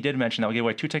don't think he did mention that we'll give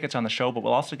away 2 tickets on the show, but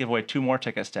we'll also give away 2 more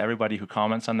tickets to everybody who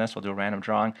comments on this. We'll do a random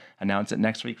drawing, announce it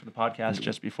next week for the podcast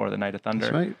just before the Night of Thunder.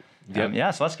 That's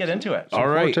right. So let's get into it. All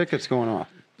right. 4 tickets going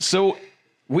off. So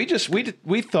we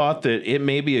thought that it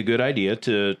may be a good idea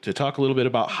to talk a little bit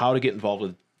about how to get involved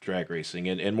with drag racing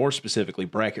and more specifically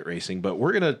bracket racing. But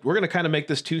we're gonna kind of make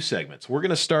this 2 segments. We're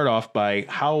gonna start off by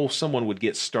how someone would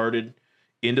get started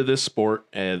into this sport.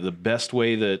 The best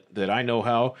way that I know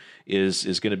how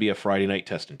is going to be a Friday night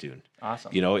test and tune.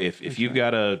 Awesome. If you've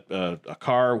got a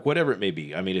car, whatever it may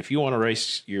be. I mean, if you want to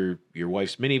race your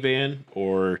wife's minivan,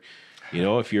 or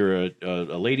if you're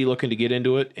a lady looking to get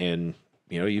into it, and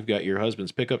you've got your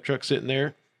husband's pickup truck sitting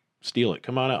there, steal it.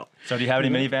 Come on out. So do you have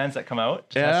any minivans that come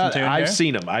out? I've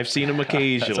seen them. I've seen them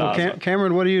occasionally. Awesome.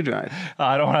 Cameron, what do you drive?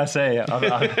 I don't want to say.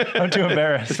 I'm too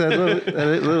embarrassed. It's that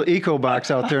little eco box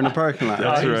out there in the parking lot.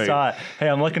 That's right? right. Saw it. Hey,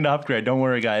 I'm looking to upgrade. Don't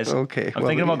worry, guys. Okay. I'm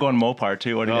thinking about going Mopar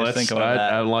too. What do you guys think about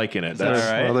that? I'm liking it. That's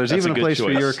all right. Well, there's That's even a a good place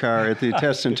choice. for your car at the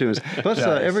test and tunes. Plus,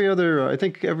 Nice. every other, I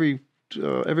think every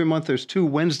month there's 2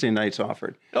 Wednesday nights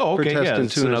offered. Oh, okay. For test Yeah, and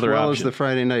that's tune, as another well option. as the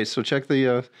Friday nights. So check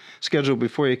the schedule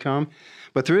before you come.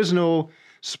 But there is no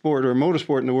sport or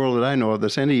motorsport in the world that I know of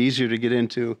that's any easier to get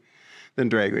into than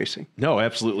drag racing. No,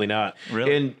 absolutely not.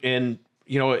 Really? And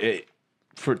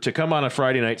to come on a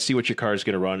Friday night, see what your car is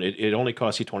going to run, it only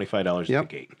costs you $25 at the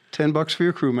gate. $10 for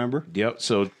your crew member. Yep.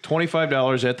 So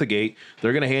 $25 at the gate.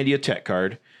 They're going to hand you a tech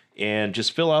card and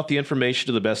just fill out the information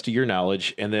to the best of your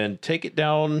knowledge, and then take it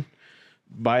down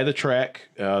by the track.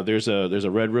 There's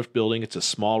a red roof building. It's a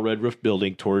small red roof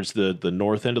building towards the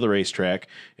north end of the racetrack,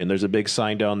 and there's a big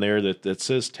sign down there that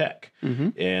says tech. Mm-hmm.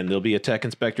 And there'll be a tech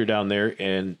inspector down there,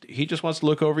 and he just wants to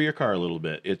look over your car a little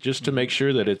bit. It's just to make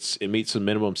sure that it meets some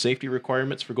minimum safety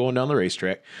requirements for going down the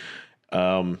racetrack.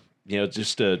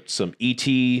 Just some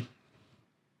ET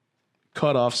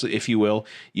cutoffs, if you will.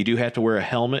 You do have to wear a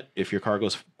helmet if your car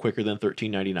goes quicker than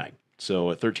 $13.99.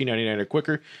 So at $13.99 or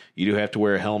quicker, you do have to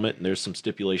wear a helmet, and there's some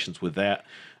stipulations with that.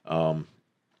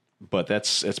 But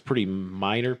that's pretty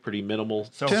minor, pretty minimal.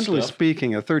 So Generally stuff.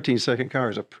 speaking, a 13-second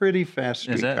car is a pretty fast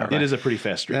street Is it? car. It is a pretty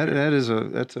fast street car.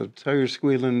 That's a tire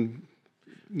squealing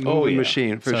moving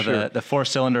machine for so sure. the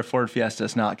 4-cylinder Ford Fiesta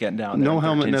is not getting down there. No in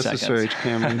helmet 13 necessary, seconds.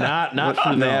 Cameron. Not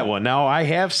for that one. Now, I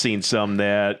have seen some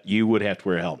that you would have to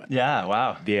wear a helmet. Yeah,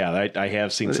 wow. Yeah, I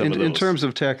have seen some of those. In terms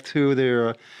of tech, too,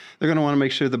 they're going to want to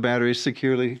make sure the battery is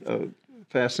securely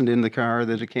fastened in the car,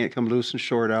 that it can't come loose and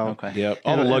short out. Okay. Yep.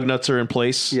 All the lug nuts are in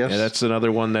place. Yes. Yeah, that's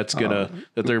another one that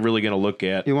they're really gonna look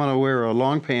at. You want to wear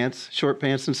long pants. Short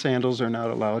pants and sandals are not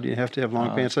allowed. You have to have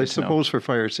long pants, I good to know. suppose, for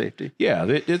fire safety. Yeah,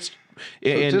 it's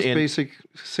So just basic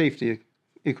safety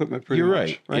equipment, pretty you're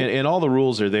much. right. And all the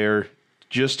rules are there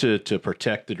just to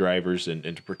protect the drivers and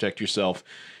to protect yourself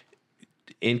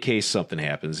in case something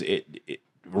happens. It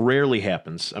rarely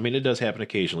happens. I mean, it does happen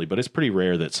occasionally, but it's pretty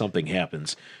rare that something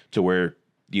happens to where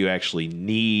you actually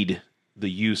need the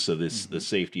use of the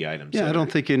safety items. Yeah, I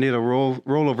don't think you need a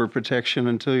rollover protection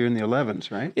until you're in the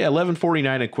 11s, right? Yeah,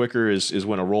 1149 and quicker is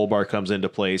when a roll bar comes into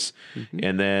place. Mm-hmm.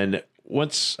 And then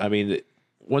once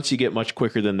you get much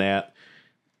quicker than that,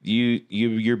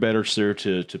 you're better served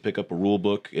to pick up a rule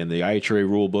book, and the IHRA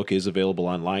rule book is available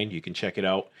online. You can check it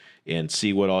out and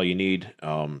see what all you need.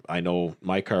 I know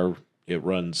my car, it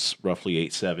runs roughly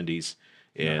 870s,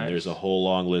 and there's a whole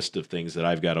long list of things that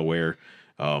I've got to wear.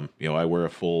 I wear a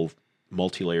full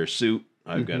multi-layer suit.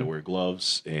 I've got to wear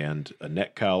gloves and a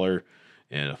neck collar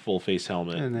and a full face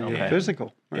helmet. And then you're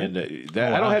physical, right? And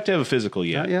I don't have to have a physical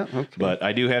yet. Okay. But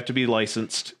I do have to be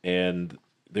licensed, and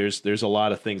there's a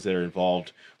lot of things that are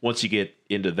involved. Once you get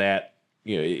into that,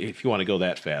 if you want to go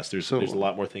that fast, there's a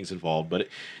lot more things involved. But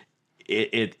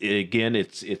it again,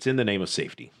 it's in the name of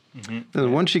safety. Mm-hmm.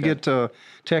 And once you get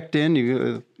teched in,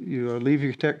 you leave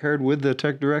your tech card with the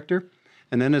tech director,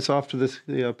 and then it's off to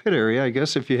the pit area. I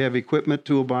guess if you have equipment,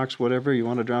 toolbox, whatever you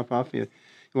want to drop off, you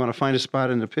want to find a spot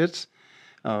in the pits.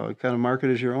 kind of mark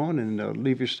it as your own and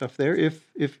leave your stuff there if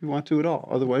you want to at all.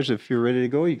 Otherwise, if you're ready to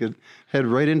go, you could head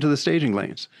right into the staging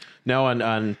lanes. Now,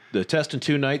 on the test and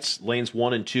 2 nights, lanes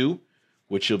 1 and 2,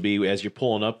 which will be as you're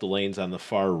pulling up the lanes on the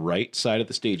far right side of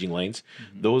the staging lanes,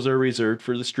 those are reserved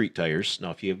for the street tires.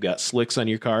 Now, if you've got slicks on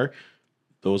your car,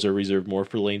 those are reserved more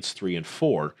for lanes 3 and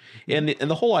 4. And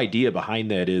the whole idea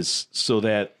behind that is so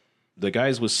that the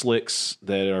guys with slicks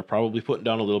that are probably putting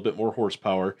down a little bit more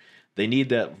horsepower, they need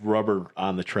that rubber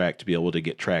on the track to be able to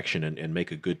get traction and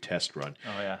make a good test run.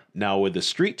 Oh, yeah. Now, with the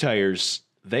street tires,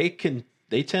 they tend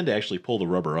to actually pull the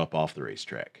rubber up off the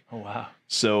racetrack. Oh, wow.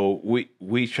 So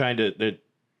we try to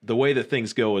the way that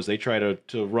things go is they try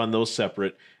to run those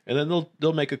separate, and then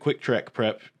they'll make a quick track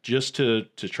prep just to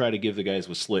try to give the guys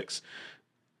with slicks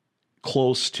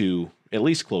at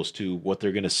least close to what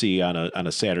they're going to see on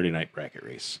a Saturday night bracket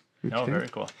race. Oh, very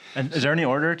cool. And is there any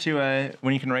order to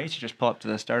when you can race? You just pull up to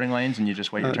the starting lanes and you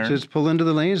just wait your turn? Just pull into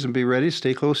the lanes and be ready.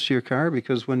 Stay close to your car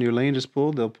because when your lane is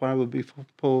pulled, they'll probably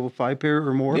pull 5 pair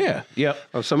or more. Yeah, yep.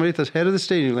 Somebody at the head of the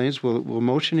staging lanes will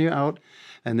motion you out,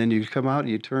 and then you come out and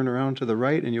you turn around to the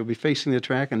right, and you'll be facing the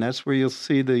track, and that's where you'll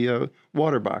see the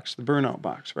water box, the burnout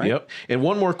box, right? Yep. And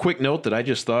one more quick note that I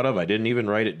just thought of, I didn't even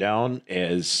write it down,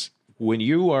 is when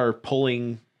you are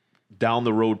pulling down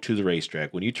the road to the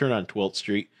racetrack, when you turn on 12th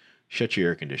Street, shut your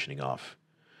air conditioning off.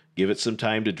 Give it some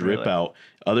time to drip out.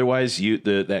 Otherwise,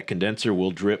 that condenser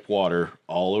will drip water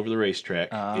all over the racetrack.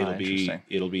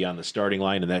 It'll be on the starting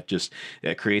line, and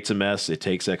that creates a mess. It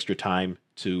takes extra time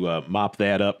to mop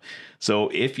that up. So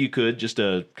if you could, just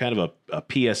a kind of a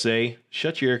PSA,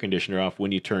 shut your air conditioner off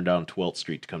when you turn down 12th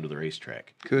Street to come to the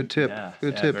racetrack. Good tip.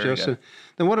 Good tip, Justin.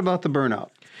 Then what about the burnout?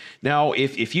 Now,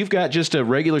 if you've got just a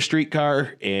regular street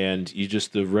car and you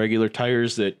just the regular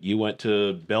tires that you went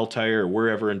to Bell Tire or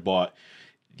wherever and bought,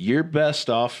 you're best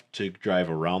off to drive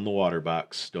around the water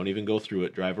box. Don't even go through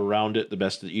it. Drive around it the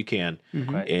best that you can,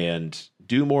 and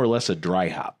do more or less a dry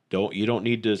hop. You don't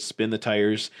need to spin the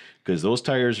tires because those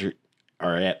tires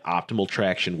are at optimal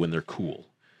traction when they're cool.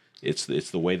 It's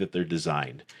the way that they're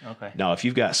designed. Okay. Now, if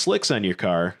you've got slicks on your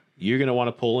car, you're going to want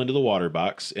to pull into the water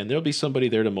box, and there'll be somebody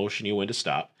there to motion you when to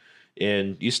stop.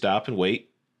 And you stop and wait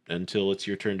until it's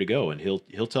your turn to go, and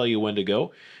he'll tell you when to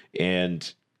go.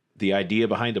 And the idea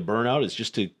behind a burnout is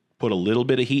just to put a little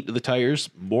bit of heat to the tires.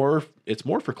 It's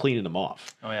more for cleaning them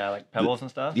off. Oh yeah, like pebbles and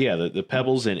stuff. Yeah, the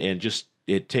pebbles and just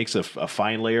it takes a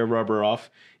fine layer of rubber off,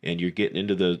 and you're getting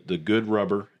into the good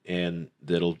rubber, and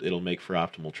it'll make for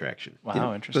optimal traction.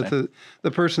 Wow, interesting. But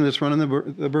the person that's running the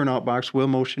burnout box will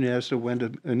motion you as to when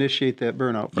to initiate that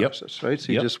burnout process, right?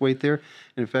 So you just wait there.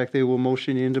 And in fact, they will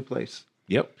motion you into place.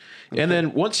 Yep. Okay. And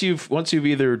then once you've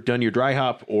either done your dry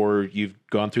hop or you've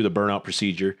gone through the burnout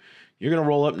procedure, you're going to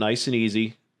roll up nice and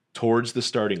easy towards the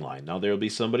starting line. Now there'll be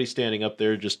somebody standing up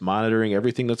there just monitoring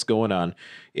everything that's going on,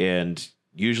 and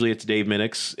usually it's Dave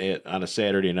Minix on a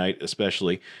Saturday night,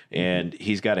 especially, and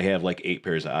he's got to have like 8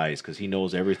 pairs of eyes because he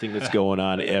knows everything that's going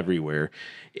on everywhere.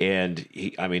 And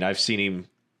I've seen him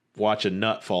watch a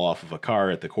nut fall off of a car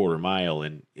at the quarter mile,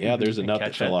 and there's a nut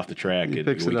that fell off the track, and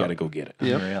we got to go get it.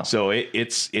 Yep. So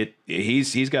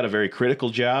he's got a very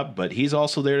critical job, but he's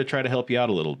also there to try to help you out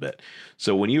a little bit.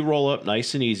 So when you roll up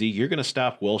nice and easy, you're going to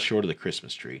stop well short of the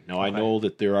Christmas tree. Now I know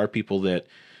that there are people that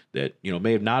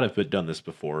may have not have done this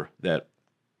before that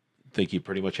think you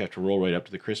pretty much have to roll right up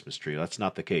to the Christmas tree. That's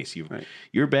not the case.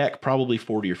 You're back probably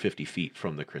 40 or 50 feet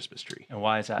from the Christmas tree. And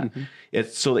why is that? Mm-hmm.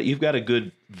 It's so that you've got a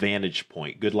good vantage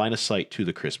point, good line of sight to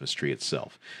the Christmas tree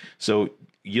itself. So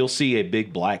you'll see a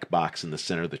big black box in the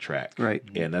center of the track. Right.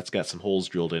 And that's got some holes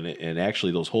drilled in it. And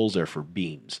actually those holes are for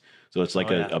beams. So it's like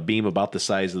a beam about the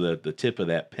size of the tip of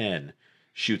that pen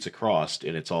shoots across,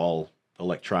 and it's all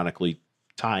electronically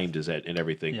timed and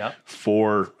everything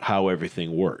for how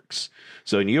everything works.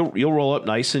 So you'll roll up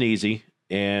nice and easy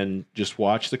and just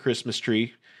watch the Christmas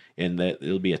tree, and that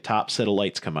it'll be a top set of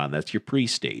lights come on. That's your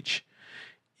pre-stage.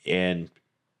 And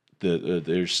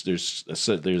there's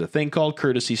a thing called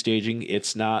courtesy staging.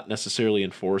 It's not necessarily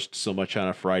enforced so much on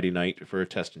a Friday night for a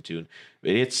test and tune,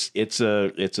 but it's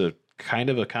a kind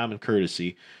of a common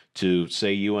courtesy to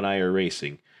say you and I are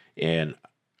racing, and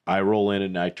I roll in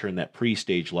and I turn that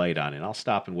pre-stage light on, and I'll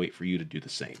stop and wait for you to do the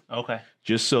same. Okay.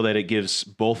 Just so that it gives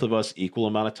both of us equal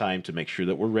amount of time to make sure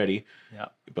that we're ready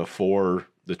before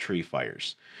the tree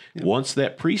fires. Yep. Once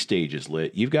that pre-stage is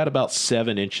lit, you've got about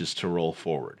 7 inches to roll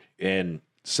forward, and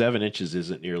 7 inches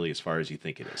isn't nearly as far as you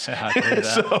think it is.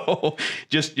 So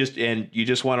and you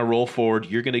just want to roll forward.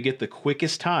 You're going to get the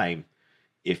quickest time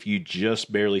if you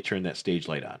just barely turn that stage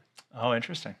light on. Oh,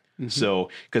 interesting. Mm-hmm. So,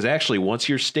 because actually once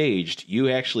you're staged,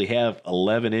 you actually have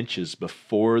 11 inches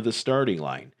before the starting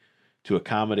line to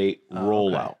accommodate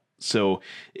rollout. So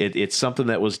it's something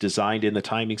that was designed in the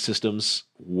timing systems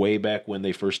way back when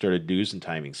they first started using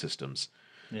timing systems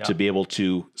to be able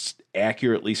to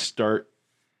accurately start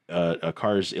a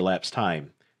car's elapsed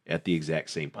time at the exact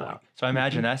same point. Wow. So I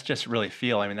imagine that's just really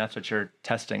feel. I mean, that's what you're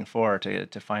testing for,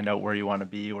 to find out where you want to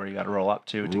be, where you got to roll up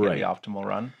to get the optimal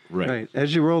run. Right.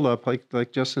 As you roll up,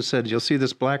 like Justin said, you'll see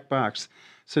this black box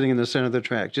sitting in the center of the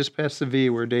track, just past the V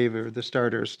where Dave or the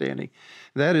starter is standing.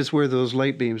 That is where those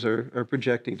light beams are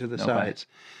projecting to the sides.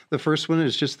 The first one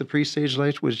is just the pre-stage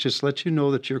light, which just lets you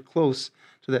know that you're close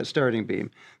to that starting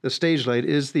beam. The stage light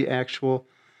is the actual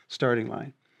starting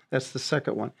line. That's the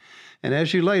second one. And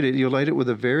as you light it, you'll light it with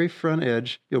the very front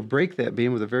edge. You'll break that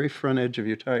beam with the very front edge of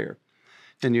your tire.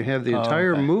 And you have the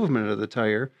entire movement of the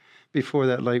tire before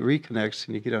that light reconnects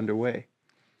and you get underway.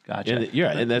 Gotcha.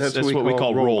 And that's what we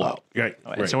call rollout.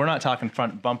 Right. So we're not talking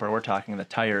front bumper. We're talking the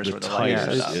tires where the light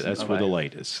is. That's where the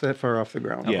light is. It's that far off the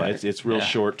ground. Yeah, it's real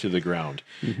short to the ground.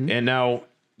 And now,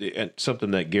 and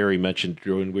something that Gary mentioned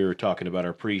when we were talking about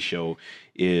our pre-show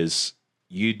is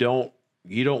you don't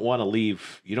want to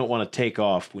leave. You don't want to take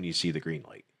off when you see the green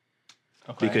light,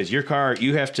 because your car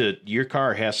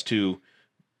has to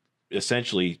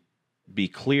essentially be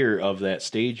clear of that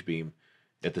stage beam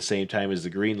at the same time as the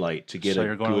green light to get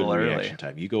a good reaction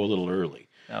time. You go a little early.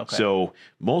 Okay. So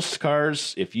most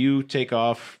cars, if you take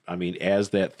off, I mean, as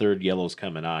that third yellow's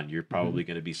coming on, you're probably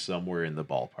going to be somewhere in the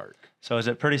ballpark. So is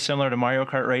it pretty similar to Mario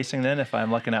Kart racing then, if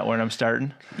I'm looking at where I'm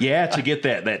starting? Yeah, to get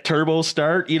that turbo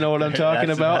start, you know what I'm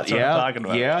talking about? That's what I'm talking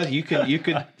about. Yeah, you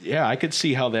could. Yeah, I could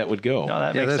see how that would go. No,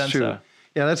 that makes that's sense. true.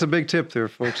 Yeah, that's a big tip there,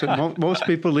 folks. Most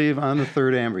people leave on the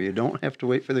third amber. You don't have to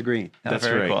wait for the green. That's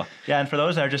very right. Cool. Yeah, and for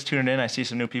those that are just tuning in, I see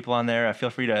some new people on there. Feel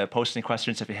free to post any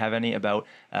questions if you have any about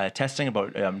testing,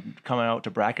 about coming out to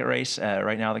bracket race.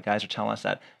 Right now, the guys are telling us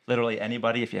that literally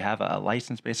anybody, if you have a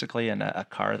license basically and a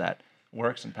car that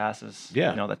works and passes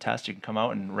the test, you can come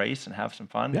out and race and have some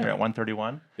fun here at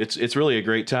 131. It's really a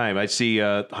great time. I see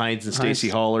Heinz and Stacy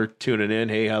Haller tuning in.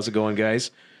 Hey, how's it going,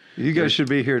 guys? You guys should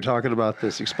be here talking about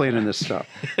this, explaining this stuff.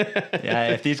 Yeah,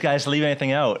 if these guys leave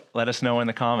anything out, let us know in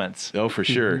the comments. Oh, for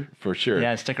sure, for sure.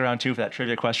 Yeah, and stick around too for that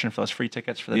trivia question for those free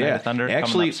tickets for the Night of Thunder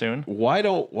coming up soon. Why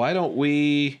don't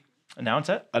we announce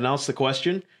the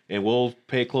question, and we'll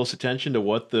pay close attention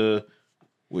to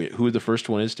who the first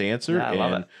one is to answer, I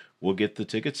love it. We'll get the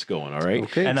tickets going, all right?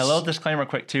 Okay. And a little disclaimer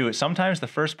quick, too. Sometimes the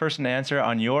first person to answer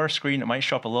on your screen, it might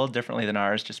show up a little differently than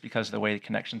ours just because of the way the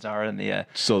connections are and the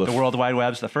World Wide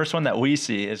Webs. The first one that we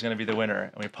see is going to be the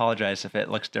winner. And we apologize if it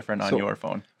looks different on your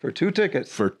phone. For 2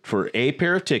 tickets. For a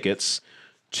pair of tickets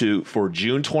for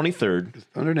June 23rd,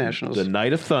 Thunder Nationals, the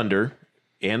Night of Thunder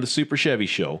and the Super Chevy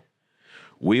Show,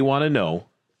 we want to know,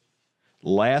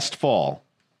 last fall,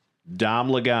 Dom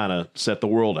Lagana set the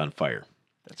world on fire.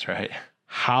 That's right.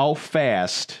 How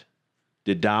fast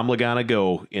did Dom Lagana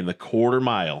go in the quarter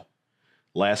mile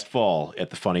last fall at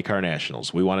the Funny Car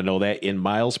Nationals? We want to know that in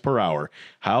miles per hour.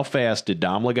 How fast did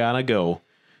Dom Lagana go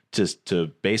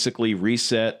to basically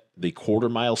reset the quarter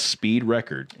mile speed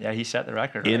record? Yeah, he set the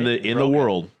record in the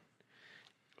world.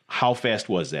 How fast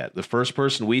was that? The first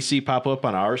person we see pop up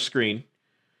on our screen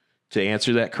to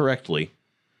answer that correctly,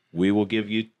 we will give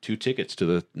you 2 tickets to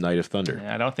the Night of Thunder.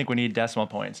 Yeah, I don't think we need decimal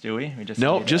points, do we? Just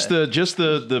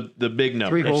the big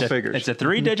number. 3 whole figures. It's a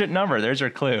 3-digit number. There's our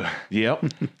clue. Yep.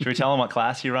 Should we tell them what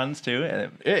class he runs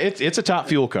to? It's a top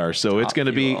fuel car, so it's going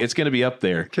to be up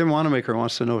there. Kim Wanamaker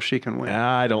wants to know if she can win.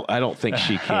 I don't think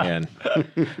she can.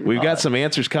 We've got some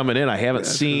answers coming in. I haven't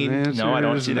seen. No, I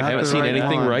don't see. I haven't seen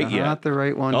anything right yet. Not the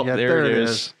right one yet. There it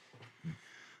is.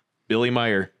 Billy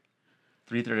Meyer.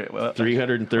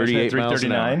 338 miles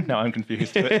an hour. No, I'm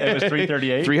confused. It was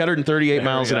 338. 338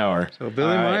 miles an hour. So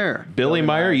Billy Meyer. Billy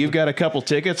Meyer, you've got a couple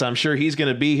tickets. I'm sure he's going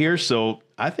to be here. So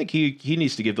I think he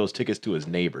needs to give those tickets to his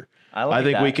neighbor. I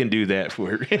think we can do that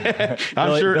for.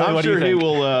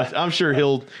 I'm sure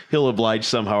he'll oblige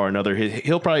somehow or another.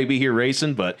 He'll probably be here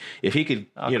racing, but if he could,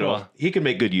 he can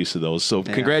make good use of those. So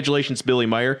congratulations, Billy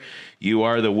Meyer. You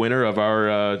are the winner of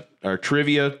our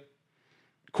trivia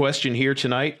question here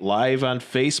tonight, live on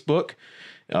Facebook.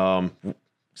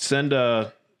 Send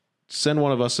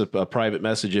one of us a private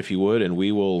message if you would, and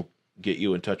we will get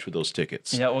you in touch with those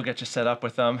tickets. Yeah, we'll get you set up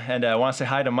with them. And I want to say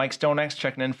hi to Mike Stonex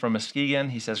checking in from Muskegon.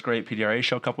 He says, great PDRA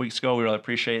show a couple weeks ago. We really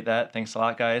appreciate that. Thanks a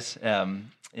lot, guys.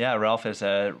 Ralph is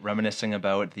reminiscing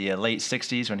about the late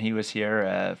 60s when he was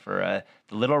here for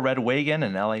the Little Red Wagon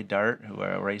and LA Dart, who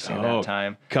were racing at that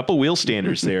time. Couple wheel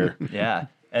standers there. Yeah.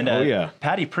 And yeah.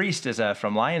 Patty Priest is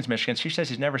from Lyons, Michigan. She says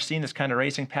she's never seen this kind of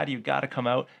racing. Patty, you've got to come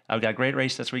out. I've got a great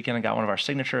race this weekend. I got one of our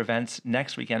signature events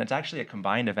next weekend. It's actually a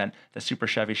combined event, the Super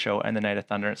Chevy Show and the Night of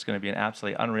Thunder. It's going to be an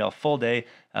absolutely unreal full day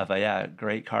of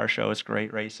great car shows,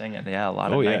 great racing, and a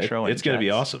lot of nitro. It's going to be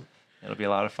awesome. It'll be a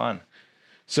lot of fun.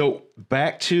 So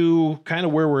back to kind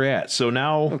of where we're at. So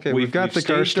now we've got the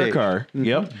car staged our car. Mm-hmm.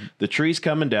 Yep. The tree's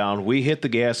coming down. We hit the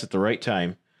gas at the right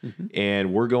time.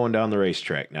 And we're going down the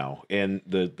racetrack now. And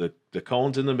the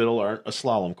cones in the middle aren't a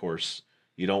slalom course.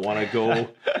 You don't want to go,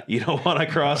 you don't want to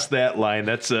cross that line.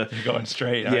 That's You're going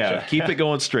straight. Aren't you? keep it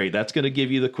going straight. That's going to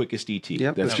give you the quickest ET.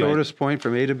 Yep, that's the shortest point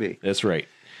from A to B. That's right.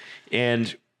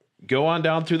 And go on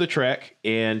down through the track,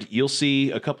 and you'll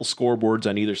see a couple scoreboards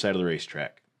on either side of the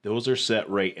racetrack. Those are set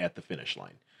right at the finish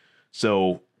line.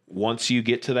 So once you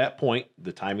get to that point,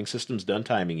 the timing system's done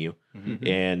timing you,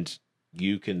 and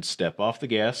you can step off the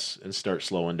gas and start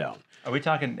slowing down. Are we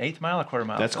talking eighth mile or quarter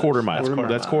mile? That's quarter mile.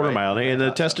 That's quarter mile. And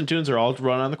the test and tunes are all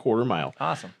run on the quarter mile.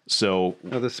 Awesome. So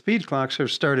now the speed clocks are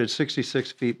started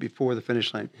 66 feet before the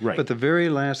finish line. Right. But the very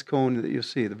last cone that you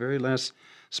see, the very last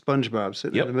SpongeBob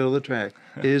sitting in the middle of the track,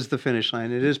 is the finish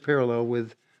line. It is parallel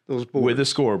with those boards. With the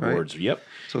scoreboards, right? Yep.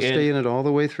 So stay in it all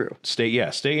the way through. Stay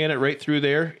in it right through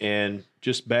there, and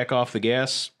just back off the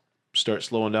gas, start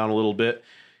slowing down a little bit,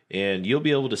 and you'll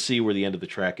be able to see where the end of the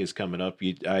track is coming up.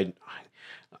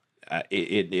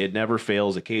 It never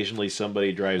fails. Occasionally,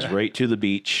 somebody drives right to the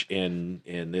beach, and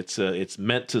it's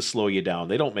meant to slow you down.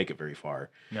 They don't make it very far.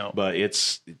 No, but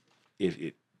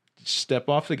step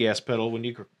off the gas pedal when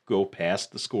you go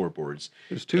past the scoreboards.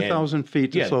 There's 2,000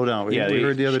 feet to slow down. We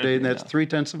heard the other day, and that's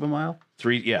 0.3 of a mile.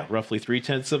 Roughly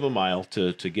 0.3 of a mile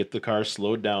to get the car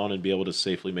slowed down and be able to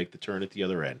safely make the turn at the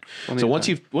other end. So once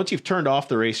you've turned off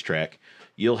the racetrack,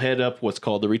 you'll head up what's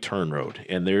called the return road,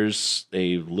 and there's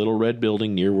a little red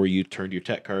building near where you turned your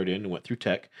tech card in and went through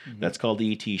tech. That's called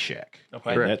the ET Shack.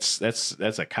 Okay, and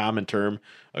that's a common term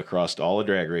across all the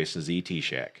drag races. ET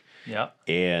Shack. Yeah,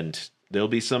 and there'll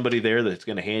be somebody there that's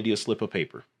going to hand you a slip of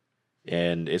paper,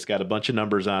 and it's got a bunch of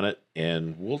numbers on it,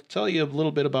 and we'll tell you a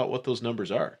little bit about what those numbers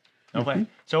are. Okay.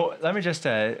 So let me just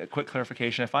a quick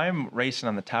clarification. If I'm racing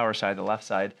on the tower side, the left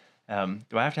side,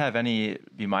 do I have to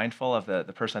be mindful of the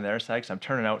person on their side? Because I'm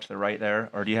turning out to the right there,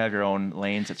 or do you have your own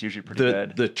lanes? It's usually pretty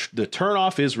good. The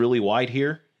turnoff is really wide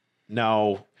here.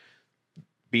 Now,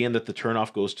 being that the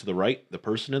turnoff goes to the right, the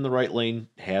person in the right lane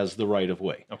has the right of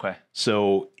way. Okay.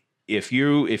 So if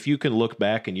you can look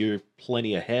back and you're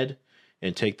plenty ahead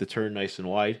and take the turn nice and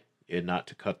wide and not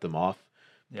to cut them off,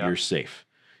 you're safe.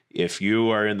 If you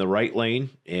are in the right lane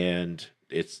and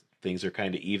things are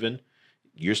kind of even,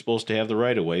 you're supposed to have the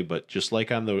right of way, but just like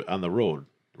on the road,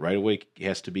 the right of way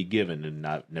has to be given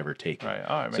and never taken. Right.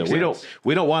 All right. So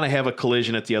we don't want to have a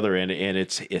collision at the other end, and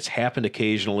it's happened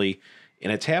occasionally,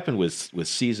 and it's happened with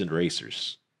seasoned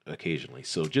racers occasionally.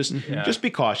 So just be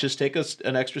cautious. Take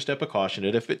an extra step of caution.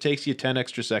 And if it takes you 10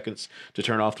 extra seconds to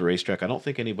turn off the racetrack, I don't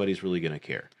think anybody's really going to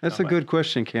care. That's a good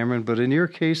question, Cameron. But in your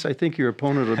case, I think your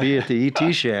opponent will be at the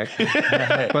ET Shack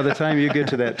by the time you get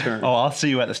to that turn. Oh, I'll see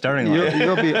you at the starting line.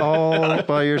 You'll be all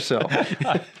by yourself.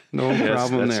 No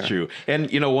problem there. That's true.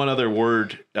 And, one other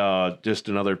word, just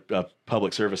another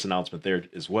public service announcement there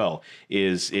as well,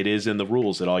 is it is in the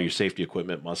rules that all your safety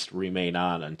equipment must remain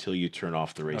on until you turn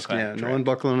off the racetrack. Yeah, no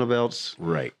unbuckling the belts.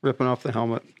 Right. Ripping off the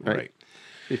helmet. Right.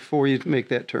 Before you make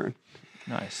that turn.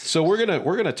 Nice. So we're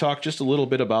gonna talk just a little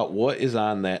bit about what is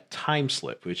on that time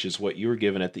slip, which is what you were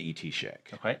given at the ET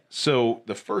Shack. Okay. So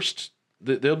the first...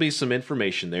 There'll be some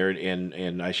information there,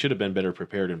 and I should have been better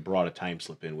prepared and brought a time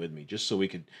slip in with me just so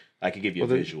I could give you a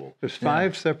visual. There's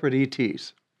 5 separate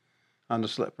ETs on the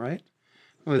slip, right?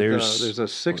 There's a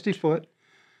 60-foot,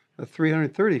 a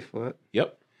 330-foot,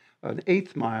 an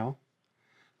 1/8 mile,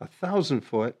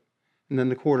 1,000-foot, and then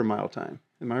the quarter mile time.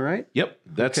 Am I right? Yep.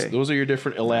 Those are your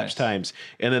different elapsed times,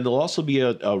 and then there'll also be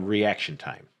a reaction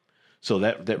time. So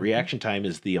that reaction time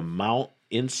is the amount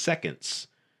in seconds.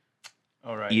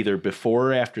 All right. Either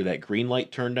before or after that green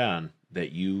light turned on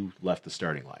that you left the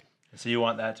starting line. So you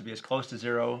want that to be as close to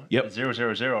 0, Yep. 0,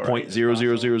 0, 0, right?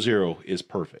 0.0000 is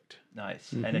perfect. Nice.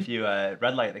 Mm-hmm. And if you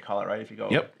red light, they call it, right? If you go,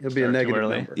 it'll be a negative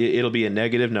number. It'll be a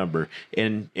negative number.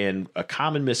 And a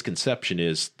common misconception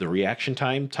is the reaction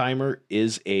time timer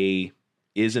is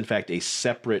in fact a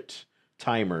separate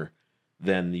timer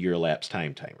than your elapsed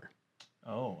time timer.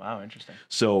 Oh, wow, interesting.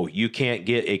 So you can't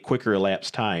get a quicker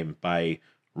elapsed time by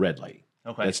red lighting.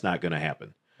 Okay. That's not going to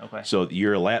happen. Okay. So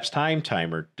your elapsed time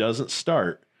timer doesn't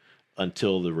start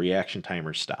until the reaction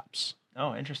timer stops.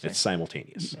 Oh, interesting. It's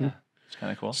simultaneous. Yeah, it's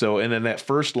kind of cool. So, and then that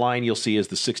first line you'll see is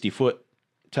the 60-foot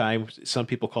time. Some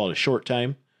people call it a short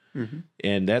time.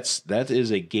 And that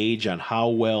is a gauge on how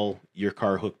well your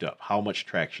car hooked up, how much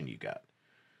traction you got.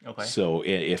 Okay. So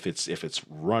if it's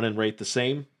running right the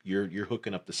same, you're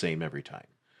hooking up the same every time.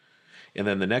 And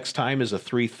then the next time is a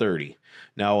 330.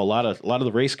 Now a lot of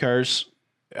the race cars,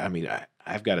 I mean,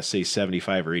 I've got to say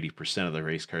 75 or 80% of the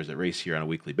race cars that race here on a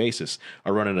weekly basis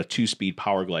are running a 2-speed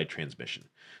Power Glide transmission.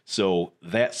 So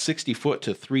that 60 foot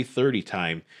to 330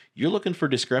 time, you're looking for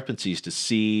discrepancies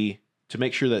to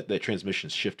make sure that that transmission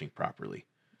is shifting properly.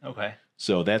 Okay.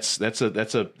 So that's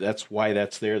why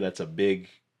that's there. That's a big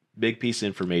piece of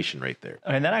information right there.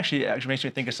 And that actually makes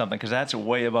me think of something, because that's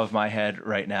way above my head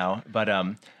right now. But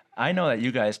I know that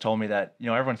you guys told me that,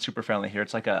 everyone's super friendly here.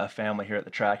 It's like a family here at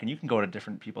the track, and you can go to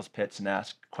different people's pits and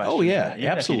ask questions. Oh yeah, even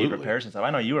absolutely. If you need repairs and stuff. I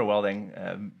know you were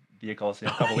welding vehicles a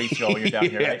couple weeks ago when you're down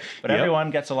here, right? But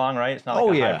everyone gets along, right? It's not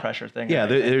like a high pressure thing. Yeah,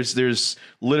 right? there's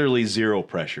literally zero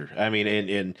pressure. I mean,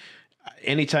 and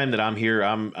anytime that I'm here,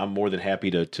 I'm more than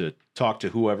happy to talk to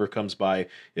whoever comes by.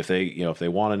 If they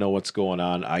want to know what's going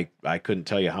on, I couldn't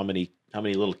tell you how many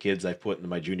little kids I've put into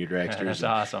my junior dragsters. That's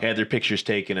awesome. Had their pictures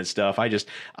taken and stuff.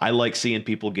 I like seeing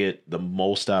people get the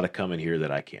most out of coming here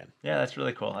that I can. Yeah, that's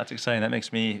really cool. That's exciting. That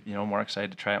makes me, more excited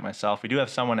to try it myself. We do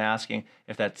have someone asking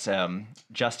if that's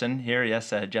Justin here. Yes,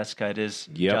 Jessica, it is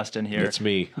Justin here. It's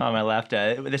me. On my left.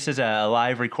 This is a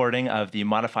live recording of the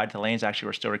Modified to Lanes. Actually,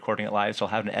 we're still recording it live, so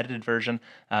I'll have an edited version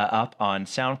up on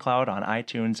SoundCloud, on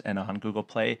iTunes, and on Google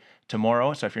Play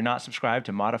tomorrow. So if you're not subscribed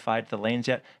to Modified to the Lanes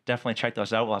yet, definitely check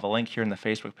those out. We'll have a link here in the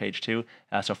Facebook page too.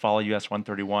 So follow US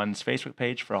 131's Facebook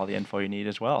page for all the info you need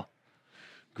as well.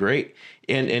 Great.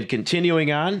 And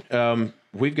continuing on,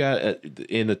 we've got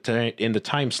in the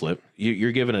time slip,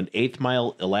 you're given an 1/8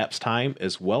 mile elapsed time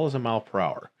as well as a mile per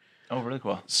hour. Oh, really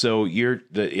cool. So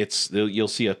you'll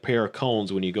see a pair of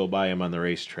cones when you go by them on the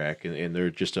racetrack, and they're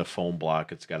just a foam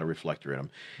block. It's got a reflector in them,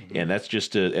 and that's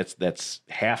just that's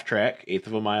half track, 1/8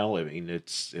 of a mile. I mean,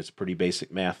 it's pretty basic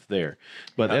math there,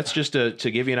 but that's just to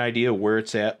give you an idea where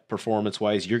it's at performance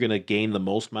wise. You're going to gain the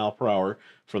most mile per hour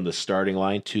from the starting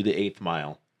line to the 1/8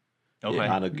 mile. Okay.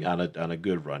 On a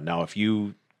good run. Now, if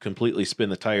you completely spin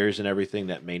the tires and everything,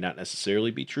 that may not necessarily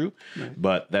be true,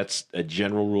 but that's a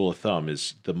general rule of thumb: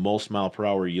 is the most mile per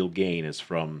hour you'll gain is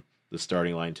from the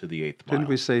starting line to the 1/8 mile. Didn't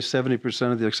we say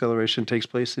 70% of the acceleration takes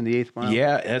place in the 1/8 mile?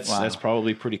 Yeah, that's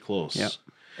probably pretty close. Yeah.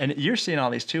 And you're seeing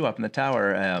all these too up in the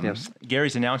tower. Yes.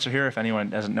 Gary's announcer here, if anyone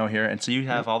doesn't know here, and so you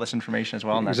have all this information as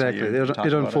well. And Exactly.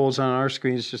 It unfolds on our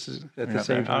screens just at the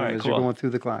same time as cool. you're going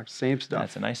through the clock. Same stuff.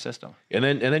 That's a nice system. And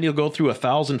then you'll go through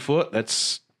 1,000 foot.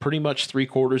 That's pretty much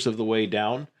 3/4 of the way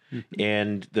down.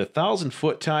 And the 1,000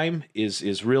 foot time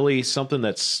is really something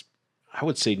that's, I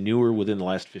would say, newer within the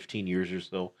last 15 years or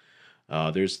so.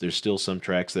 There's still some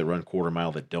tracks that run 1/4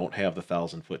 mile that don't have the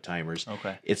 1,000 foot timers.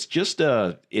 Okay. It's just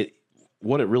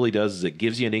what it really does is it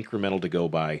gives you an incremental to go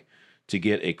by to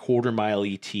get a 1/4 mile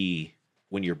ET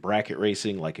when you're bracket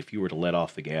racing. Like if you were to let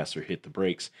off the gas or hit the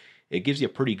brakes, it gives you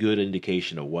a pretty good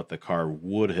indication of what the car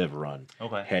would have run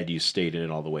had you stayed in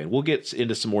it all the way. And we'll get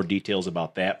into some more details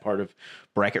about that part of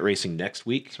bracket racing next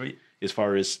week. Sweet. As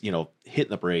far as, hitting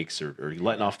the brakes or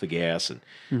letting off the gas. And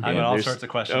I've got all sorts of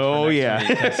questions. Oh, yeah.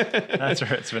 That's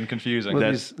where it's been confusing.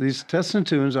 Well, these tests and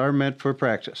tunes are meant for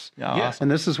practice. Yeah, awesome.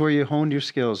 And this is where you hone your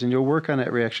skills, and you'll work on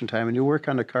that reaction time, and you'll work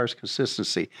on the car's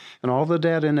consistency. And all the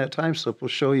data in that time slip will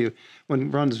show you, when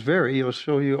runs vary, it'll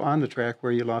show you on the track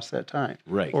where you lost that time.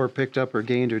 Right. Or picked up or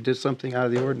gained or did something out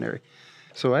of the ordinary.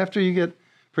 So after you get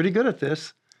pretty good at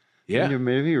this, you're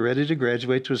maybe ready to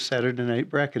graduate to a Saturday night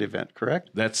bracket event, correct?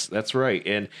 That's right.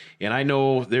 And I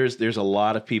know there's a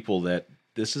lot of people that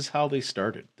this is how they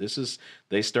started.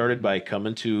 They started by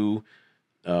coming to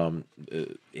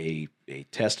a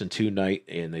test and tune night,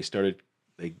 and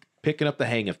they picking up the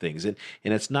hang of things. And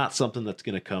it's not something that's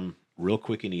going to come real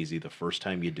quick and easy the first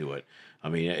time you do it. I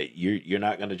mean, you're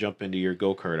not going to jump into your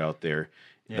go-kart out there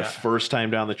the first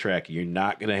time down the track. You're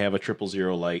not going to have a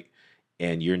 000 light,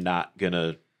 and you're not going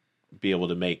to be able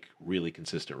to make really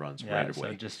consistent runs right away.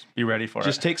 So just be ready for it.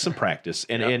 Just take some practice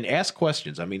and ask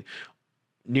questions. I mean,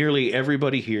 nearly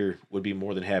everybody here would be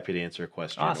more than happy to answer a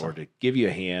question or to give you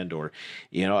a hand, or,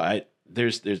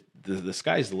 there's the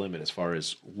sky's the limit as far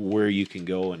as where you can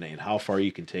go and how far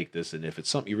you can take this. And if it's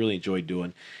something you really enjoy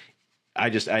doing, I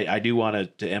do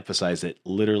want to emphasize that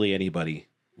literally anybody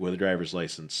with a driver's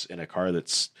license and a car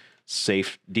that's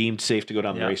deemed safe to go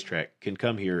down the racetrack can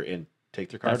come here and take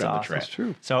their car down the track. That's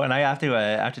true. So, and I have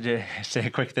to say a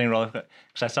quick thing real quick,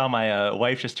 because I saw my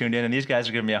wife just tuned in, and these guys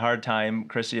are giving me a hard time,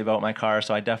 Chrissy, about my car,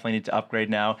 so I definitely need to upgrade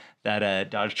now. that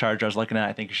Dodge Charger I was looking at.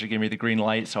 I think you should give me the green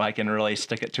light so I can really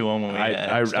stick it to him when we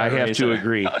I start have racing. to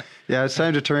agree. Yeah, it's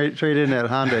time to trade in that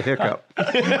Honda Hiccup.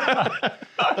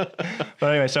 But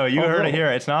anyway, so you heard it here.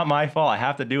 It's not my fault. I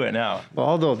have to do it now. Well,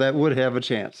 although that would have a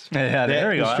chance. Yeah,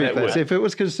 there we go. Street that class. would. If it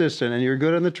was consistent and you're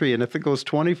good on the tree, and if it goes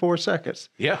 24 seconds,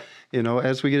 Yeah.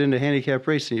 as we get into handicap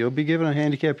racing, you'll be given a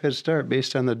handicap head start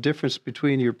based on the difference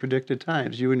between your predicted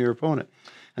times, you and your opponent.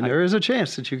 And there is a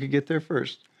chance that you could get there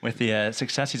first. With the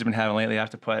success he's been having lately, I have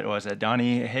to put, was it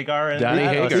Donnie Hagar? Donnie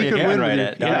Hagar. Let's see if He you could can win write with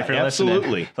it. you. Donnie, Yeah, if you're listening,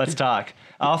 absolutely. let's talk.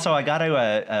 Also, I got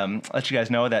to let you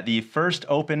guys know that the first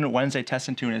open Wednesday test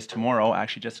and tune is tomorrow. I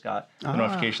actually just got the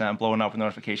notification. I'm blowing up with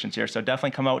notifications here. So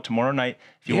definitely come out tomorrow night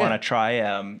if you Yeah. want to try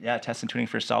test and tuning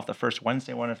for yourself. The first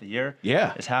Wednesday one of the year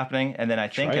Yeah. is happening. And then I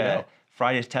think it out.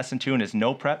 Friday's test and tune is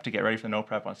no prep to get ready for the no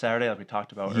prep on Saturday, like we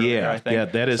talked about earlier. I think. Yeah,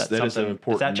 that is an something-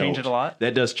 important. Does that change note. it a lot?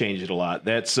 That does change it a lot.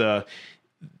 That's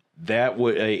that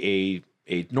would a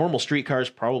normal street car is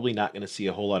probably not going to see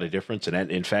a whole lot of difference,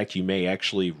 and in fact, you may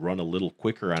actually run a little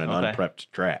quicker on an Okay.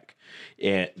 unprepped track.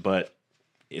 But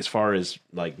as far as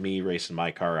like me racing my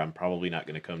car, I'm probably not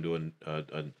going to come to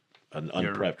an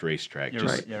unprepped racetrack.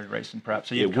 You're racing prep,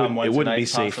 so you It, come would, once it a wouldn't night, be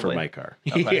safe for possibly. my car.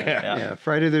 Okay, Yeah. Yeah,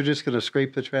 Friday they're just going to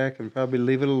scrape the track and probably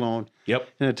leave it alone Yep.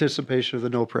 in anticipation of the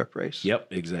no prep race. Yep.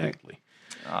 Exactly.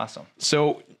 Awesome.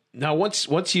 So now once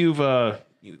you've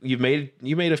made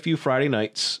a few Friday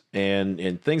nights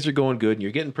and things are going good and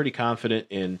you're getting pretty confident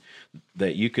in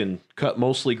that you can cut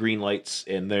mostly green lights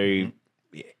and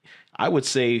I would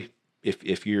say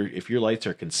if your lights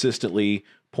are consistently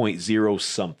 0.0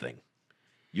 something,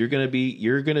 you're gonna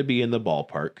be in the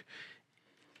ballpark.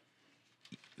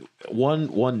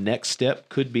 One next step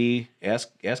could be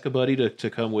ask a buddy to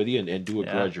come with you and do a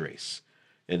grudge race.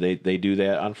 And they do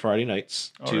that on Friday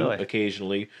nights too, really?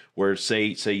 occasionally, where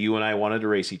say you and I wanted to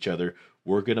race each other,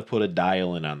 we're gonna put a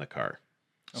dial in on the car.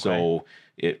 So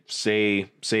say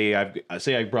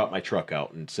I brought my truck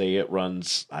out and say it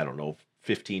runs, I don't know,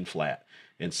 15 flat,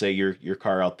 and say your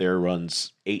car out there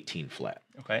runs 18 flat.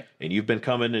 Okay. And you've been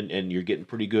coming and you're getting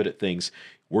pretty good at things.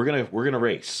 We're gonna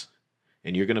race.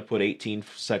 And you're going to put 18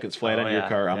 seconds flat on your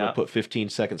car. I'm going to put 15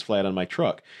 seconds flat on my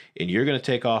truck. And you're going to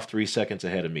take off 3 seconds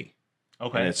ahead of me.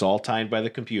 Okay. And it's all timed by the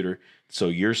computer. So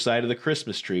your side of the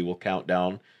Christmas tree will count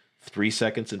down 3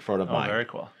 seconds in front of mine. Very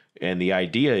cool. And the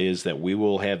idea is that we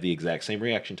will have the exact same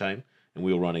reaction time. And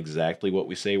we'll run exactly what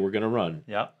we say we're going to run.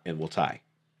 Yep. And we'll tie.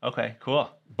 Okay, cool.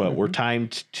 But we're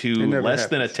timed to never less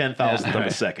than a happens. 10,000th of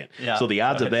a second. Yeah. So the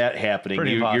odds So of that happening,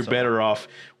 pretty you're impossible. better off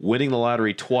winning the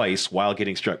lottery twice while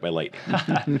getting struck by lightning.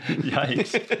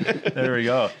 Yikes. There we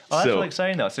go. Well, that's So- really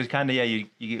exciting, though. So kind of,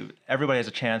 you everybody has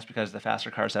a chance because the faster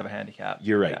cars have a handicap.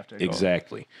 You're You right. have to go-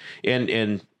 Exactly.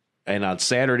 And on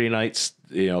Saturday nights,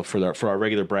 for our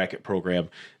regular bracket program,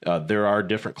 there are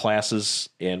different classes,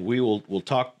 and we'll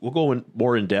go in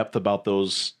more in depth about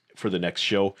those for the next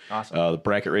show. Awesome. The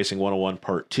Bracket Racing 101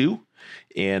 Part 2,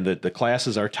 and the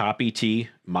classes are Top ET,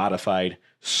 Modified,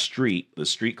 Street. The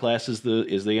Street class is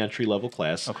the entry level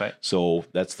class. Okay. So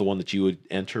that's the one that you would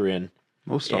enter in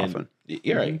Most and- often.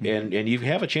 Yeah, right. And you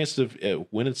have a chance of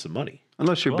winning some money.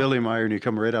 Unless you're Billy Meyer and you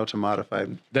come right out to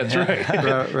modified That's right.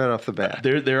 right off the bat.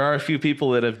 There are a few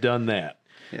people that have done that.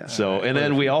 Yeah. So, and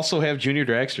then we also have junior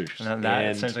dragsters. And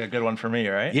that seems like a good one for me,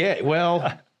 right? Yeah,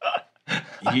 well,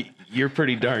 you're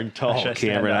pretty darn tall, should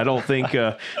stand Cameron. up.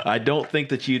 I don't think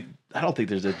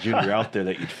there's a junior out there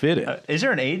that you'd fit in. Is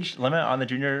there an age limit on the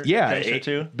junior Yeah, dragster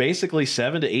too? basically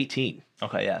 7 to 18.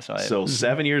 Okay, yeah. So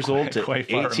 7 years old to quite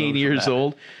far 18 removed years from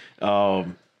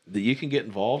old. That you can get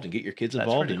involved and get your kids That's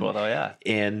involved. pretty cool, though. Yeah.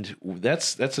 And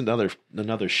that's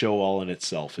another show all in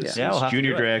itself. Is Yeah, we'll have to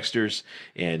junior do it. dragsters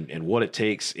and what it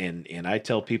takes. And I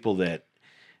tell people that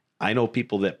I know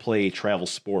people that play travel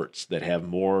sports that have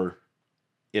more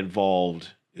involved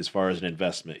as far as an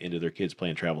investment into their kids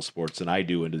playing travel sports than I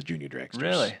do into the junior dragsters.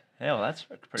 Really? Yeah. Well, that's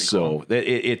pretty So cool. that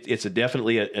it's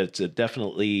definitely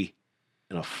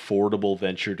an affordable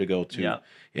venture to go to, Yeah.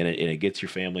 and it gets your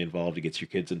family involved, it gets your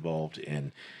kids involved,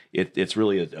 and it's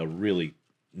really a really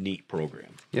neat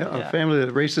program. Yeah, Yeah. a family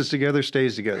that races together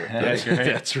stays together. That's great.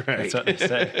 That's right. That's what they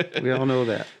say. We all know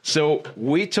that. So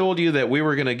we told you that we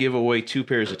were going to give away 2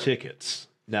 pairs of tickets.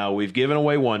 Now we've given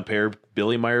away 1 pair.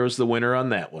 Billy Meyer was the winner on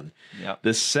that one. Yep.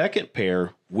 The second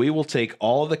pair, we will take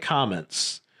all of the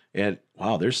comments. And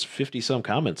wow, there's 50 some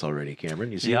comments already,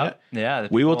 Cameron. You see Yep. that? Yeah. the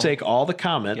We will people take all the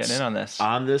comments getting in on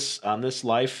this. on this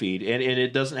live feed, and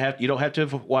it doesn't have you don't have to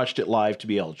have watched it live to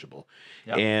be eligible.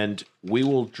 Yep. And we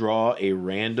will draw a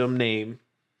random name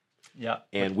Yeah.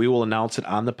 And we will announce it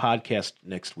on the podcast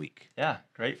next week. Yeah,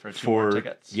 great for two more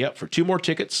tickets. Yep, for 2 more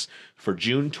tickets for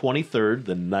June 23rd,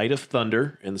 the Night of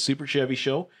Thunder and the Super Chevy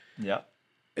Show. Yeah.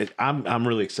 I'm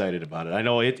really excited about it. I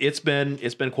know it's been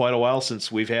quite a while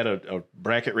since we've had a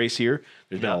bracket race here.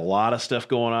 There's been a lot of stuff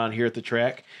going on here at the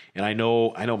track, and I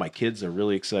know my kids are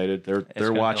really excited.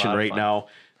 They're watching right now.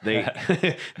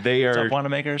 They are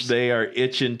Wanamaker's. They are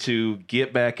itching to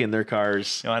get back in their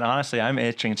cars. And honestly, I'm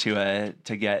itching to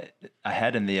get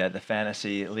ahead in the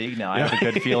fantasy league now. I have a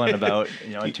good feeling about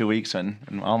in 2 weeks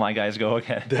when all my guys go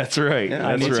again. That's right.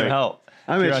 I need some help.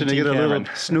 I'm itching to get a little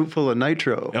snoot full of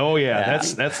nitro. Oh yeah,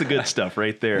 that's the good stuff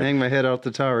right there. Hang my head out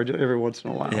the tower every once in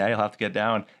a while. Yeah, you'll have to get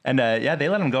down. And they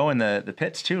let them go in the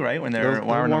pits too, right? When they're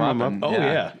warming them up. Oh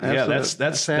yeah. That's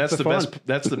the fun. best.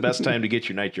 That's the best time to get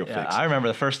your nitro fix. I remember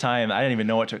the first time I didn't even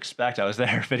know what to expect. I was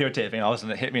there videotaping, all of a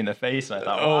sudden it hit me in the face, and I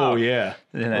thought, wow. Oh yeah.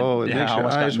 And then, it makes your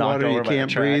eyes water. You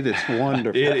can't breathe. It's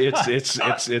wonderful.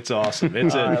 It's awesome.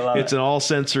 It's an all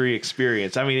sensory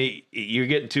experience. I mean, you're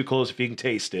getting too close if you can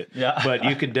taste it. Yeah. But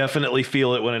you can definitely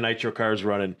feel it when a nitro car is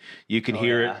running. You can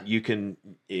hear it. You can.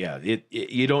 Yeah.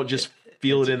 You don't just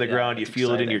feel it in the ground. You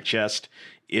feel it in your chest.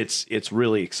 It's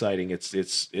really exciting. It's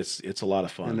a lot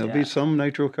of fun. And there'll be some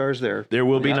nitro cars there. There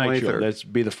will be nitro. That's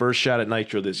be the first shot at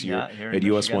nitro this year at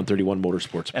US 131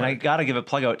 Motorsports Park. And I got to give a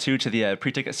plug out too to the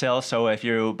pre-ticket sales. So if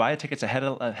you buy tickets ahead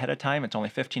of time, it's only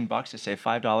 $15. You save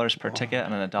 $5 per ticket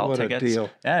on an adult ticket. What a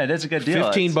deal! Yeah, it is a good deal.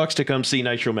 $15 to come see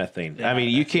nitromethane. Yeah, I mean,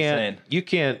 you can't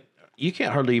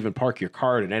hardly even park your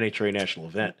car at an NHRA national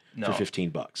event for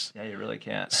 $15. Yeah, you really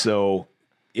can't. So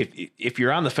if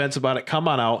you're on the fence about it, come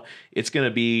on out. It's going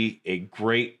to be a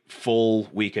great full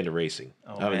weekend of racing.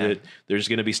 There's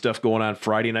going to be stuff going on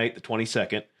Friday night, the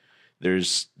 22nd.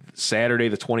 There's Saturday,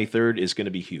 the 23rd is going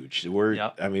to be huge.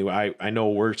 I know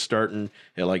we're starting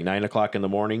at like 9:00 in the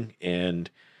morning, and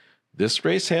this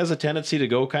race has a tendency to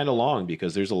go kind of long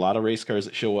because there's a lot of race cars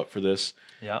that show up for this.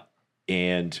 Yeah.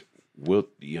 And we'll,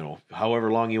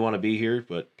 however long you want to be here,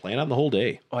 but plan on the whole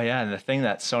day. Oh yeah, and the thing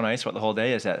that's so nice about the whole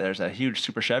day is that there's a huge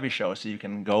Super Chevy show, so you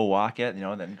can go walk it,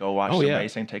 then go watch some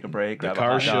racing, take a break, grab a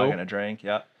hot dog and a drink.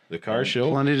 Yeah, the car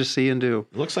show, plenty to see and do.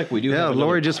 It looks like we do. Yeah,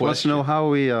 Lori just wants to know how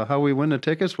we win the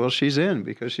tickets. Well, she's in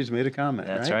because she's made a comment.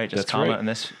 That's right. Just comment on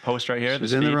this post right here.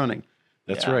 She's in the running.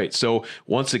 That's right. So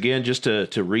once again, just to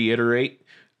reiterate.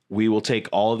 We will take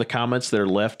all of the comments that are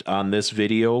left on this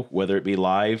video, whether it be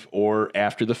live or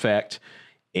after the fact,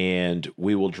 and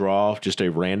we will draw just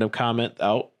a random comment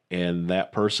out, and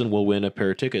that person will win a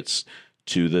pair of tickets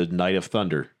to the Night of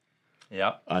Thunder.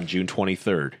 Yep. On June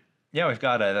 23rd. Yeah, we've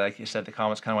got, like you said, the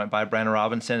comments kind of went by. Brandon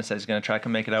Robinson says he's going to try to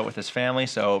make it out with his family.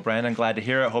 So, Brandon, glad to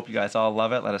hear it. Hope you guys all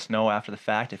love it. Let us know after the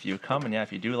fact if you come. And,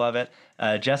 if you do love it.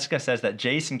 Jessica says that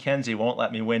Jason Kenzie won't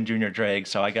let me win Junior Drag.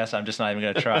 So, I guess I'm just not even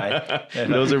going to try.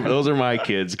 Those are my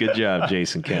kids. Good job,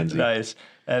 Jason Kenzie. Nice.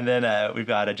 And then we've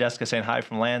got Jessica saying hi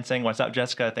from Lansing. What's up,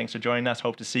 Jessica? Thanks for joining us.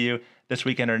 Hope to see you this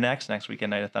weekend or next. Next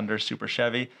weekend, Night of Thunder, Super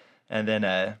Chevy. And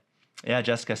then,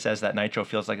 Jessica says that nitro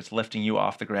feels like it's lifting you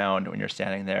off the ground when you're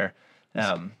standing there.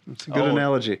 It's a good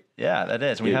analogy. Yeah, that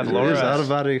is. We have Laura. It is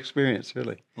out-of-body experience,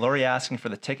 really. Lori asking for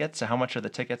the tickets. So how much are the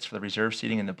tickets for the reserve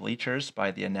seating in the bleachers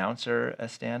by the announcer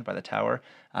stand by the tower?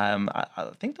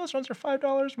 I think those ones are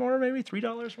 $5 more, maybe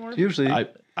 $3 more. Usually,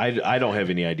 I don't have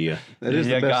any idea. That is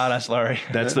you got us, Lori.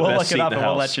 That's the we'll best look it seat up in the and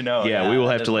house. We'll let you know. Yeah, we will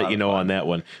have to let you know on that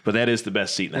one. But that is the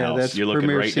best seat in the house. You're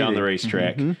looking right down the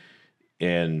racetrack,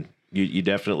 and you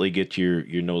definitely get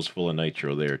your nose full of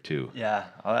nitro there too. Yeah,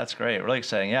 that's great. Really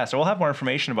exciting. Yeah, so we'll have more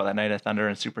information about that Night of Thunder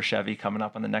and Super Chevy coming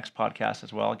up on the next podcast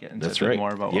as well. Get into a bit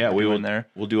more about what we're doing there.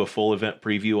 We'll do a full event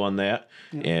preview on that,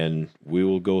 and we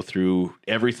will go through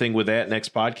everything with that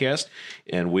next podcast,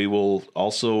 and we will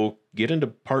also get into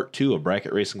part 2 of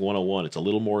Bracket Racing 101. It's a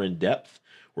little more in depth.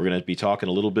 We're going to be talking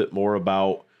a little bit more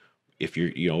about if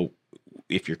you're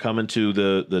coming to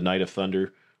the Night of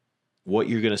Thunder, what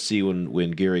you're going to see when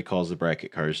Gary calls the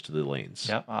bracket cars to the lanes.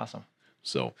 Yep, awesome.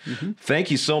 So thank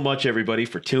you so much, everybody,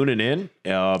 for tuning in,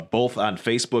 both on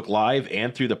Facebook Live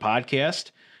and through the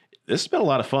podcast. This has been a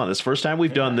lot of fun. This is the first time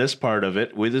we've done this part of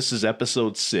it. This is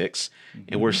episode 6,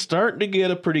 and we're starting to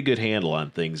get a pretty good handle on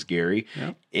things, Gary.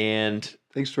 Yep. And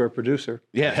thanks to our producer.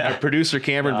 Yeah, our producer,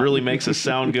 Cameron, really makes us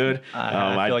sound good.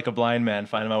 I feel like a blind man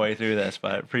finding my way through this,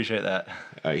 but I appreciate that.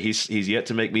 He's yet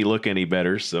to make me look any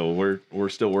better, so we're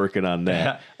still working on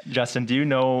that. Justin, do you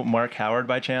know Mark Howard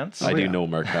by chance? I do know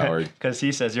Mark Howard. Because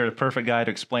he says you're the perfect guy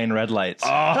to explain red lights. We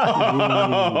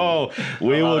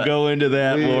will go into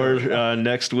that more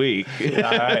next week. All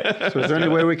right. So is there any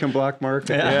way we can block Mark?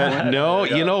 No,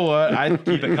 you know what?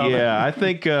 Keep it coming. Yeah, I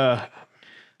think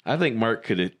I think Mark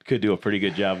could do a pretty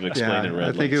good job of explaining Red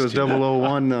I think Lakes, it was too.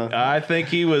 001. I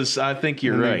think you're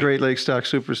in the right. Great Lakes Stock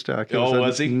Super Stock. It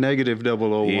Was he? Negative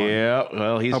 001. Yeah,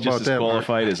 well, he's How just about as that,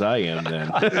 qualified as I am then.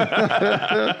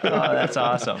 Oh, that's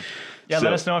awesome. Yeah, So-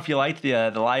 let us know if you liked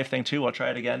the live thing too. We'll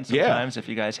try it again sometimes if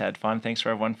you guys had fun. Thanks for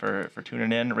everyone for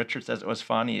tuning in. Richard says it was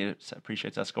fun. He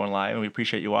appreciates us going live, and we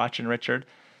appreciate you watching, Richard.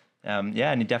 And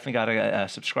you definitely got to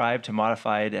subscribe to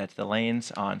Modified at the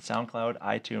Lanes on SoundCloud,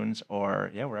 iTunes,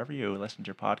 or wherever you listen to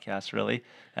your podcasts, really.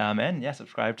 And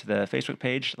subscribe to the Facebook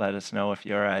page. Let us know if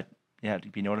you're to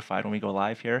be notified when we go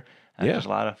live here. There's a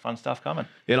lot of fun stuff coming.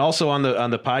 And also on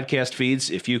the podcast feeds,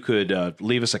 if you could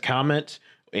leave us a comment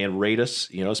and rate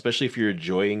us, especially if you're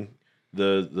enjoying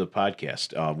the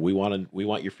podcast, we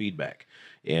want your feedback.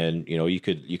 And you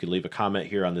could leave a comment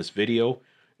here on this video.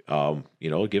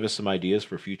 Give us some ideas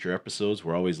for future episodes.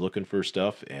 We're always looking for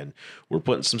stuff, and we're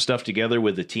putting some stuff together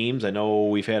with the teams. I know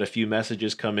we've had a few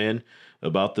messages come in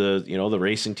about the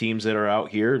racing teams that are out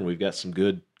here, and we've got some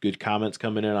good comments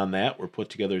coming in on that. We're put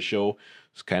together a show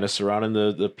kind of surrounding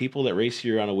the people that race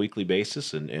here on a weekly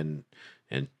basis, and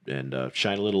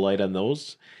shine a little light on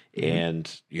those,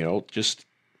 and just.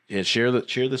 And share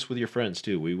this with your friends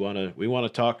too. We want to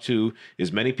talk to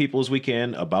as many people as we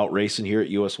can about racing here at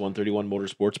US 131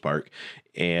 Motorsports Park,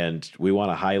 and we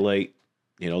want to highlight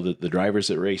the drivers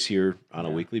that race here on a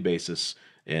weekly basis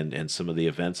and some of the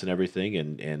events and everything.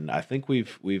 And I think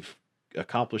we've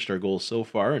accomplished our goals so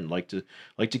far, and like to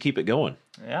keep it going.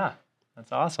 Yeah,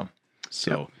 that's awesome.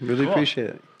 So Really Cool. appreciate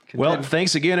it. well,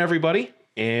 thanks again, everybody,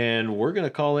 and we're gonna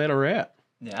call that a wrap.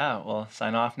 Yeah, we'll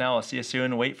sign off now. We'll see you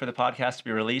soon. Wait for the podcast to be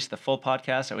released, the full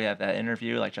podcast. So we have that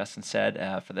interview, like Justin said,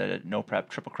 for the No Prep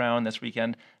Triple Crown this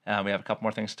weekend. We have a couple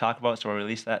more things to talk about, so we'll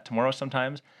release that tomorrow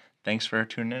sometimes. Thanks for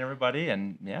tuning in, everybody,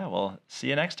 and we'll see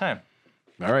you next time.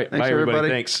 All right, Thanks, bye everybody. everybody.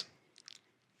 Thanks.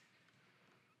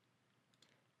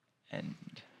 And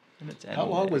it's How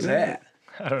long was that?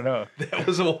 I don't know. That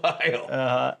was a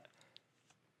while.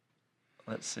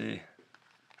 Let's see.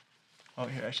 Oh,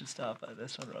 here, I should stop by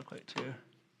this one real quick, too.